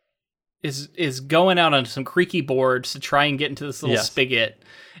is going out on some creaky boards to try and get into this little spigot.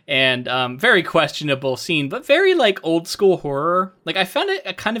 And very questionable scene, but very like old school horror. Like I found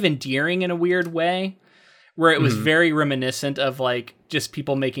it kind of endearing in a weird way, where it was very reminiscent of like just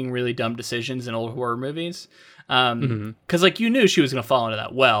people making really dumb decisions in old horror movies. Because like you knew she was going to fall into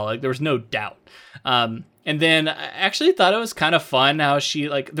that well, like there was no doubt. And then I actually thought it was kind of fun how she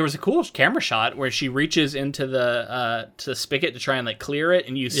like there was a cool camera shot where she reaches into the spigot to try and like clear it,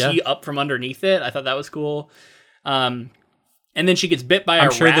 and you see up from underneath it. I thought that was cool. And then she gets bit by a rat.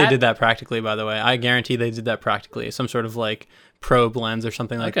 I'm sure they did that practically, by the way. I guarantee they did that practically. Some sort of like probe lens or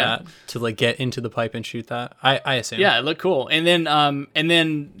something like that to like get into the pipe and shoot that. I assume. Yeah, it looked cool. And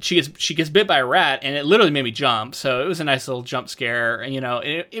then she gets bit by a rat, and it literally made me jump. So it was a nice little jump scare. And,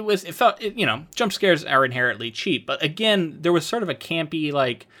 it felt jump scares are inherently cheap, but again, there was sort of a campy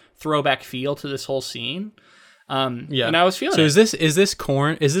like throwback feel to this whole scene. And I was feeling it. So is this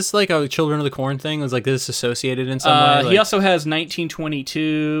Corn? Is this like a Children of the Corn thing? Was like this associated in some way? Like... He also has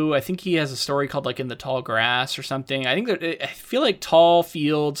 1922. I think he has a story called like In the Tall Grass or something. I feel like tall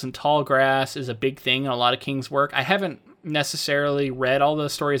fields and tall grass is a big thing in a lot of King's work. I haven't necessarily read all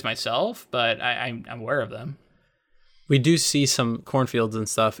those stories myself, but I'm aware of them. We do see some cornfields and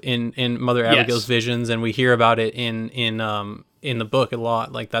stuff in Mother Abigail's visions, and we hear about it in the book a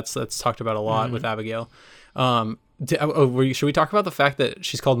lot. Like that's talked about a lot with Abigail. Should we talk about the fact that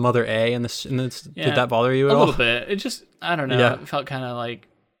she's called Mother A in this? Yeah, did that bother you at all? A little bit. It just, I don't know. Yeah. It felt kind of like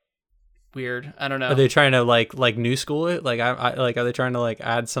weird. I don't know. Are they trying to like new school it? Like I like, are they trying to like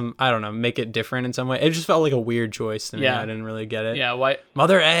add some, I don't know, make it different in some way? It just felt like a weird choice to me. I didn't really get it. Yeah. Why?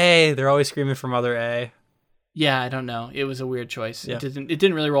 Mother A. They're always screaming for Mother A. Yeah, I don't know. It was a weird choice. Yeah. It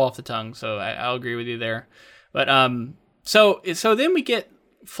didn't really roll off the tongue. So I'll agree with you there. But so then we get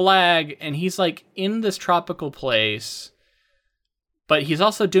Flag, and he's like in this tropical place, but he's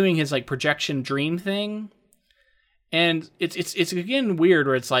also doing his like projection dream thing, and it's again weird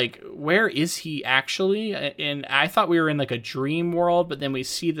where it's like, where is he actually? And I thought we were in like a dream world, but then we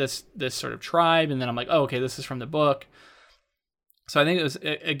see this sort of tribe, and then I'm like, oh, okay, this is from the book. So I think it was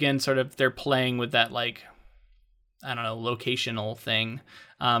again sort of they're playing with that, like, I don't know, locational thing.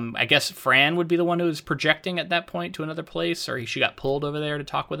 I guess Fran would be the one who was projecting at that point to another place, or she got pulled over there to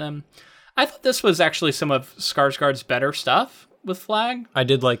talk with him. I thought this was actually some of Skarsgård's better stuff with Flag. I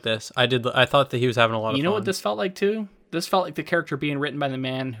did like this. I thought that he was having a lot of fun. You know what this felt like too? This felt like the character being written by the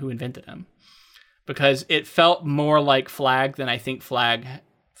man who invented him. Because it felt more like Flag than I think Flag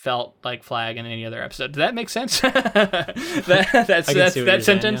felt like Flag in any other episode. Does that make sense? that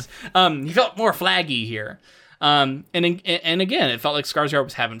sentence? Saying, yeah. He felt more flaggy here. And again, it felt like Skarsgård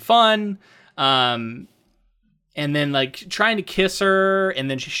was having fun, and then like trying to kiss her, and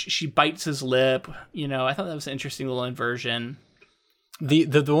then she bites his lip. You know, I thought that was an interesting little inversion. The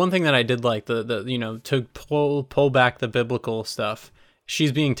one thing that I did like, the you know, to pull back the biblical stuff,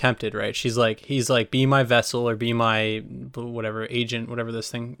 she's being tempted, right? He's like, be my vessel, or be my whatever agent, whatever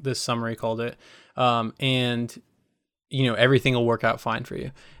this summary called it, and you know, everything will work out fine for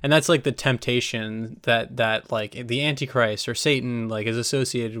you. And that's like the temptation that like the Antichrist or Satan like is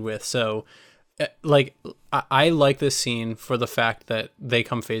associated with. So like I like this scene for the fact that they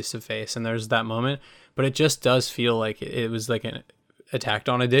come face to face and there's that moment, but it just does feel like it was like an attacked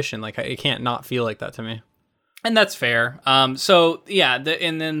on addition. Like it can't not feel like that to me. And that's fair. So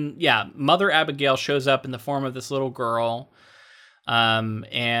yeah, Mother Abigail shows up in the form of this little girl.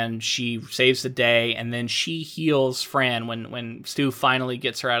 And she saves the day, and then she heals Fran when Stu finally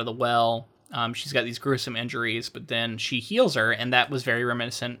gets her out of the well. She's got these gruesome injuries, but then she heals her, and that was very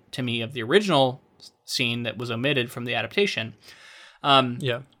reminiscent to me of the original scene that was omitted from the adaptation.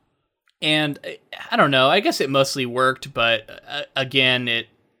 Yeah. And I don't know, I guess it mostly worked, but again,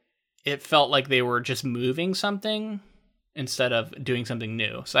 it felt like they were just moving something instead of doing something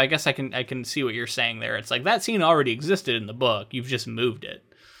new. So I guess I can see what you're saying there. It's like that scene already existed in the book. You've just moved it.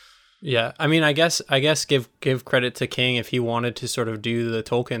 Yeah. I mean, I guess give credit to King if he wanted to sort of do the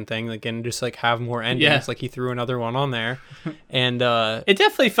Tolkien thing, like, and just like have more endings. Yeah. Like he threw another one on there. And it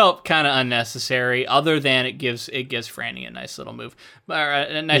definitely felt kind of unnecessary, other than it gives Franny a nice little move, or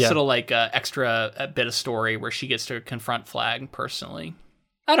a nice little like extra bit of story where she gets to confront Flag personally.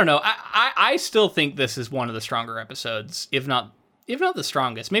 I don't know. I still think this is one of the stronger episodes, if not the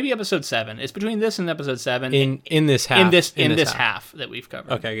strongest. Maybe episode 7. It's between this and episode 7 in this half. In this half that we've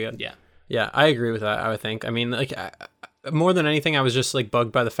covered. Okay, good. Yeah. Yeah, I agree with that. I would think. I mean, like more than anything, I was just like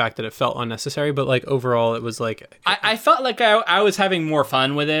bugged by the fact that it felt unnecessary. But like overall, it was like I felt like I was having more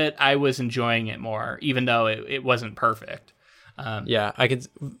fun with it. I was enjoying it more, even though it wasn't perfect. Yeah, I could.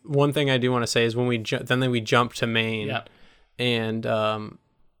 One thing I do want to say is when we jump to Maine. Yeah. And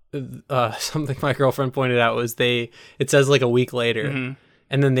something my girlfriend pointed out was it says like a week later, mm-hmm.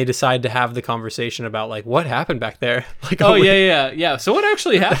 and then they decide to have the conversation about like what happened back there. Like, yeah. So what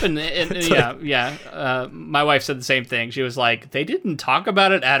actually happened? My wife said the same thing. She was like, they didn't talk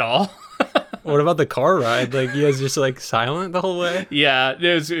about it at all. What about the car ride? Like, you guys just like silent the whole way? Yeah,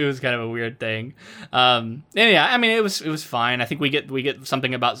 it was kind of a weird thing. And yeah, I mean, it was fine. I think we get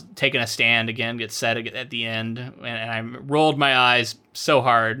something about taking a stand again, gets said at the end, and I rolled my eyes so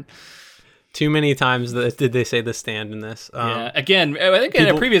hard. Too many times did they say the stand in this. Yeah, again, I think in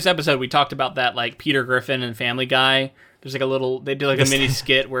a previous episode we talked about that, like Peter Griffin and Family Guy. There's like they do like a mini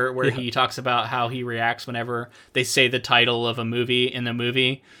skit where he talks about how he reacts whenever they say the title of a movie in the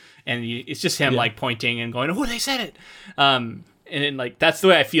movie. And it's just him like pointing and going, "Oh, they said it," and then, like that's the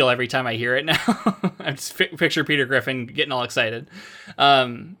way I feel every time I hear it now. I just picture Peter Griffin getting all excited,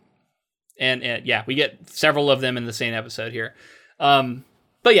 and yeah, we get several of them in the same episode here.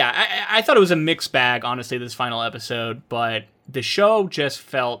 But yeah, I thought it was a mixed bag, honestly, this final episode. But the show just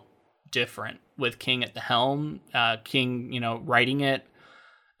felt different with King at the helm. King, writing it.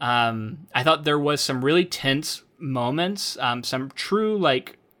 I thought there was some really tense moments, some true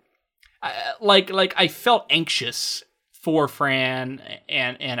like I felt anxious for Fran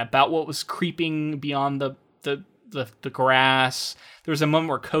and about what was creeping beyond the the grass. There was a moment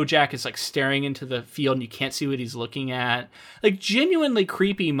where Kojak is like staring into the field and you can't see what he's looking at. Like genuinely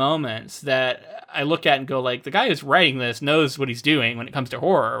creepy moments that I look at and go like, the guy who's writing this knows what he's doing when it comes to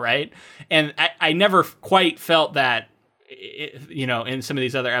horror, right? And I never quite felt that, you know, in some of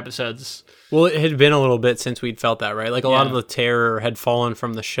these other episodes. Well, it had been a little bit since we'd felt that, right? Like a lot of the terror had fallen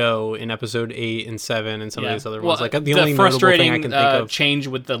from the show in episode 8 and 7 and some of these other ones. Like the only frustrating thing I can think of change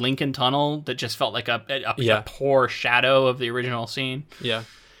with the Lincoln Tunnel that just felt like a poor shadow of the original scene. Yeah.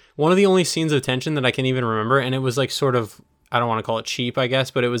 One of the only scenes of tension that I can even remember, and it was like sort of, I don't want to call it cheap, I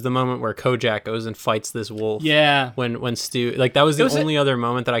guess, but it was the moment where Kojak goes and fights this wolf. Yeah. When Stu, like that was the only other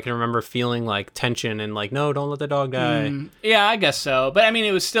moment that I can remember feeling like tension and like, no, don't let the dog die. Yeah, I guess so. But I mean,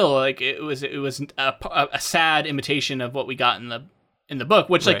 it was still like it was a sad imitation of what we got in the book,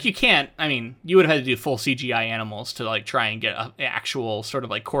 which like you can't. I mean, you would have had to do full CGI animals to like try and get an actual sort of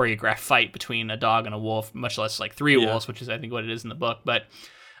like choreographed fight between a dog and a wolf, much less like three wolves, which is I think what it is in the book, but.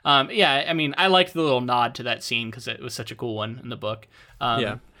 Yeah, I mean, I liked the little nod to that scene because it was such a cool one in the book.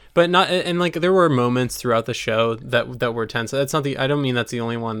 But not, and like there were moments throughout the show that were tense. That's not I don't mean that's the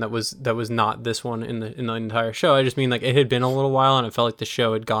only one that was not this one in the entire show. I just mean like it had been a little while and it felt like the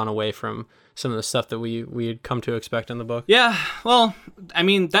show had gone away from some of the stuff that we had come to expect in the book. Yeah, well, I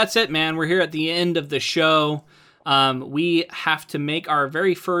mean, that's it, man. We're here at the end of the show. We have to make our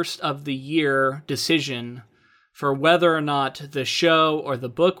very first of the year decision for whether or not the show or the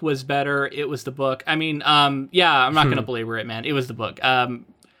book was better. It was the book. I mean, yeah, I'm not going to belabor it, man. It was the book.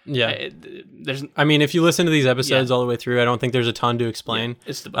 Yeah. I mean, if you listen to these episodes all the way through, I don't think there's a ton to explain. Yeah,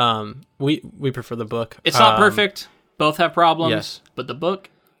 it's the book. We prefer the book. It's not perfect. Both have problems, but the book.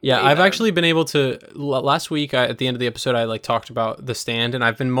 Yeah, I've actually been able to. Last week, at the end of the episode, I like talked about The Stand, and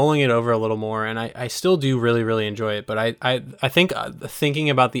I've been mulling it over a little more, and I still do really, really enjoy it. But I think thinking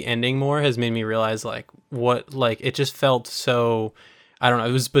about the ending more has made me realize like what it just felt so. I don't know.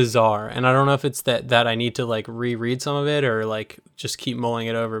 It was bizarre, and I don't know if it's that I need to like reread some of it or like just keep mulling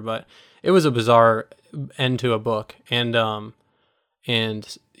it over. But it was a bizarre end to a book, and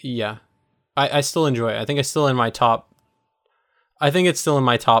yeah, I still enjoy it. I think it's still in my top. I think it's still in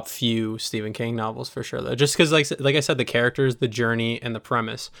my top few Stephen King novels for sure, though. Just because, like I said, the characters, the journey, and the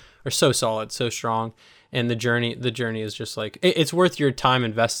premise are so solid, so strong, and the journey is just like it's worth your time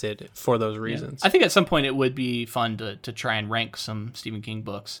invested for those reasons. Yeah. I think at some point it would be fun to try and rank some Stephen King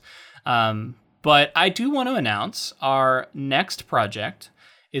books, but I do want to announce our next project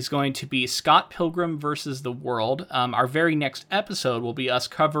is going to be Scott Pilgrim versus the World. Our very next episode will be us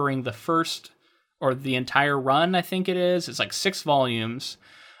covering the first. Or the entire run, I think it is. It's like 6 volumes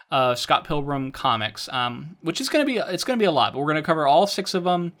of Scott Pilgrim comics, which is going to be a lot. But we're going to cover all 6 of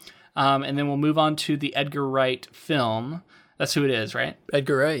them, and then we'll move on to the Edgar Wright film. That's who it is, right?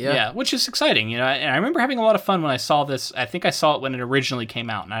 Edgar Wright, yeah. Yeah, which is exciting, you know. And I remember having a lot of fun when I saw this. I think I saw it when it originally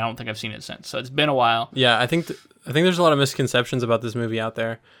came out, and I don't think I've seen it since. So it's been a while. Yeah, I think there's a lot of misconceptions about this movie out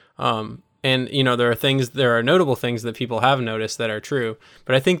there. And, you know, there are notable things that people have noticed that are true.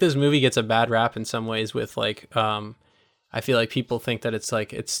 But I think this movie gets a bad rap in some ways with, like, I feel like people think that it's, I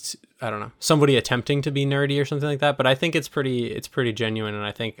don't know, somebody attempting to be nerdy or something like that. But I think it's pretty genuine. And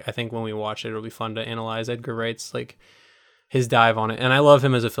I think when we watch it, it'll be fun to analyze Edgar Wright's, like, his dive on it. And I love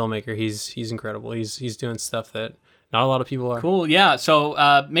him as a filmmaker. He's incredible. He's doing stuff that not a lot of people are. Cool. Yeah.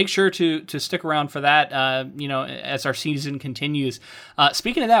 So make sure to stick around for that, you know, as our season continues.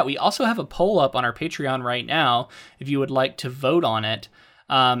 Speaking of that, we also have a poll up on our Patreon right now if you would like to vote on it.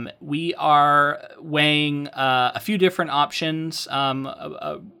 We are weighing a few different options,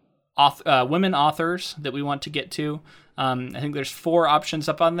 women authors that we want to get to. I think there's 4 options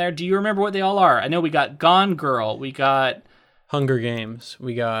up on there. Do you remember what they all are? I know we got Gone Girl. We got Hunger Games.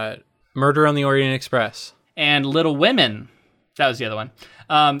 We got Murder on the Orient Express. And Little Women. That was the other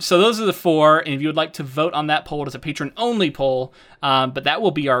one. So those are the 4. And if you would like to vote on that poll, it's a patron-only poll. But that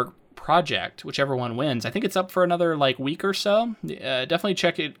will be our project, whichever one wins. I think it's up for another week or so. Definitely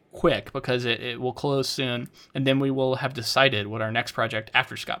check it quick because it will close soon. And then we will have decided what our next project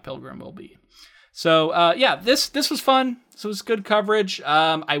after Scott Pilgrim will be. So, yeah, this was fun. This was good coverage.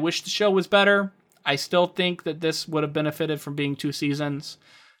 I wish the show was better. I still think that this would have benefited from being 2 seasons.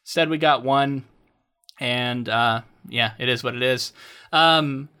 Instead, we got 1. And, yeah, it is what it is.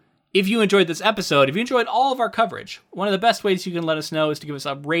 If you enjoyed this episode, if you enjoyed all of our coverage, one of the best ways you can let us know is to give us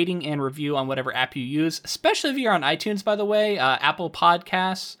a rating and review on whatever app you use, especially if you're on iTunes, by the way, Apple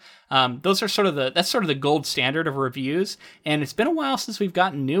Podcasts. Those are that's sort of the gold standard of reviews. And it's been a while since we've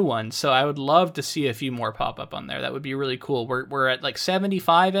gotten new ones. So I would love to see a few more pop up on there. That would be really cool. We're at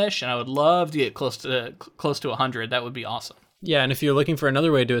 75-ish, and I would love to get close to 100. That would be awesome. Yeah, and if you're looking for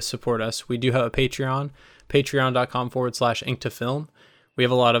another way to support us, we do have a Patreon, patreon.com/ink2film. We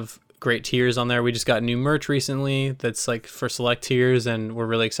have a lot of great tiers on there. We just got new merch recently that's like for select tiers, and we're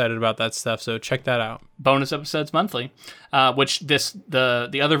really excited about that stuff. So check that out. Bonus episodes monthly, which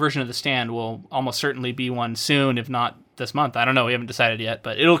the other version of The Stand will almost certainly be one soon, if not this month. I don't know. We haven't decided yet,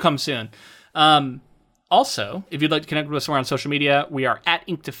 but it'll come soon. Also, if you'd like to connect with us more on social media, we are at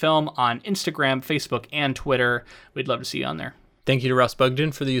Ink2Film on Instagram, Facebook, and Twitter. We'd love to see you on there. Thank you to Ross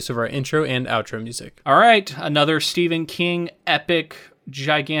Bugden for the use of our intro and outro music. All right, another Stephen King epic,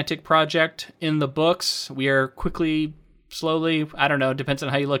 gigantic project in the books. We are quickly, slowly, I don't know, depends on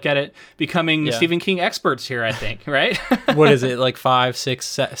how you look at it, becoming Stephen King experts here, I think, right? What is it, like 5,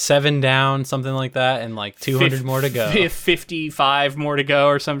 6, 7 down, something like that, and like 200 more to go. 55 more to go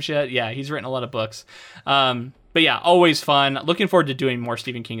or some shit. Yeah, he's written a lot of books. But yeah, always fun. Looking forward to doing more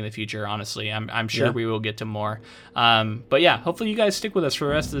Stephen King in the future, honestly. I'm sure we will get to more. But yeah, hopefully you guys stick with us for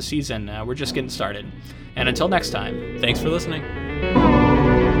the rest of the season. We're just getting started. And until next time. Thanks for listening.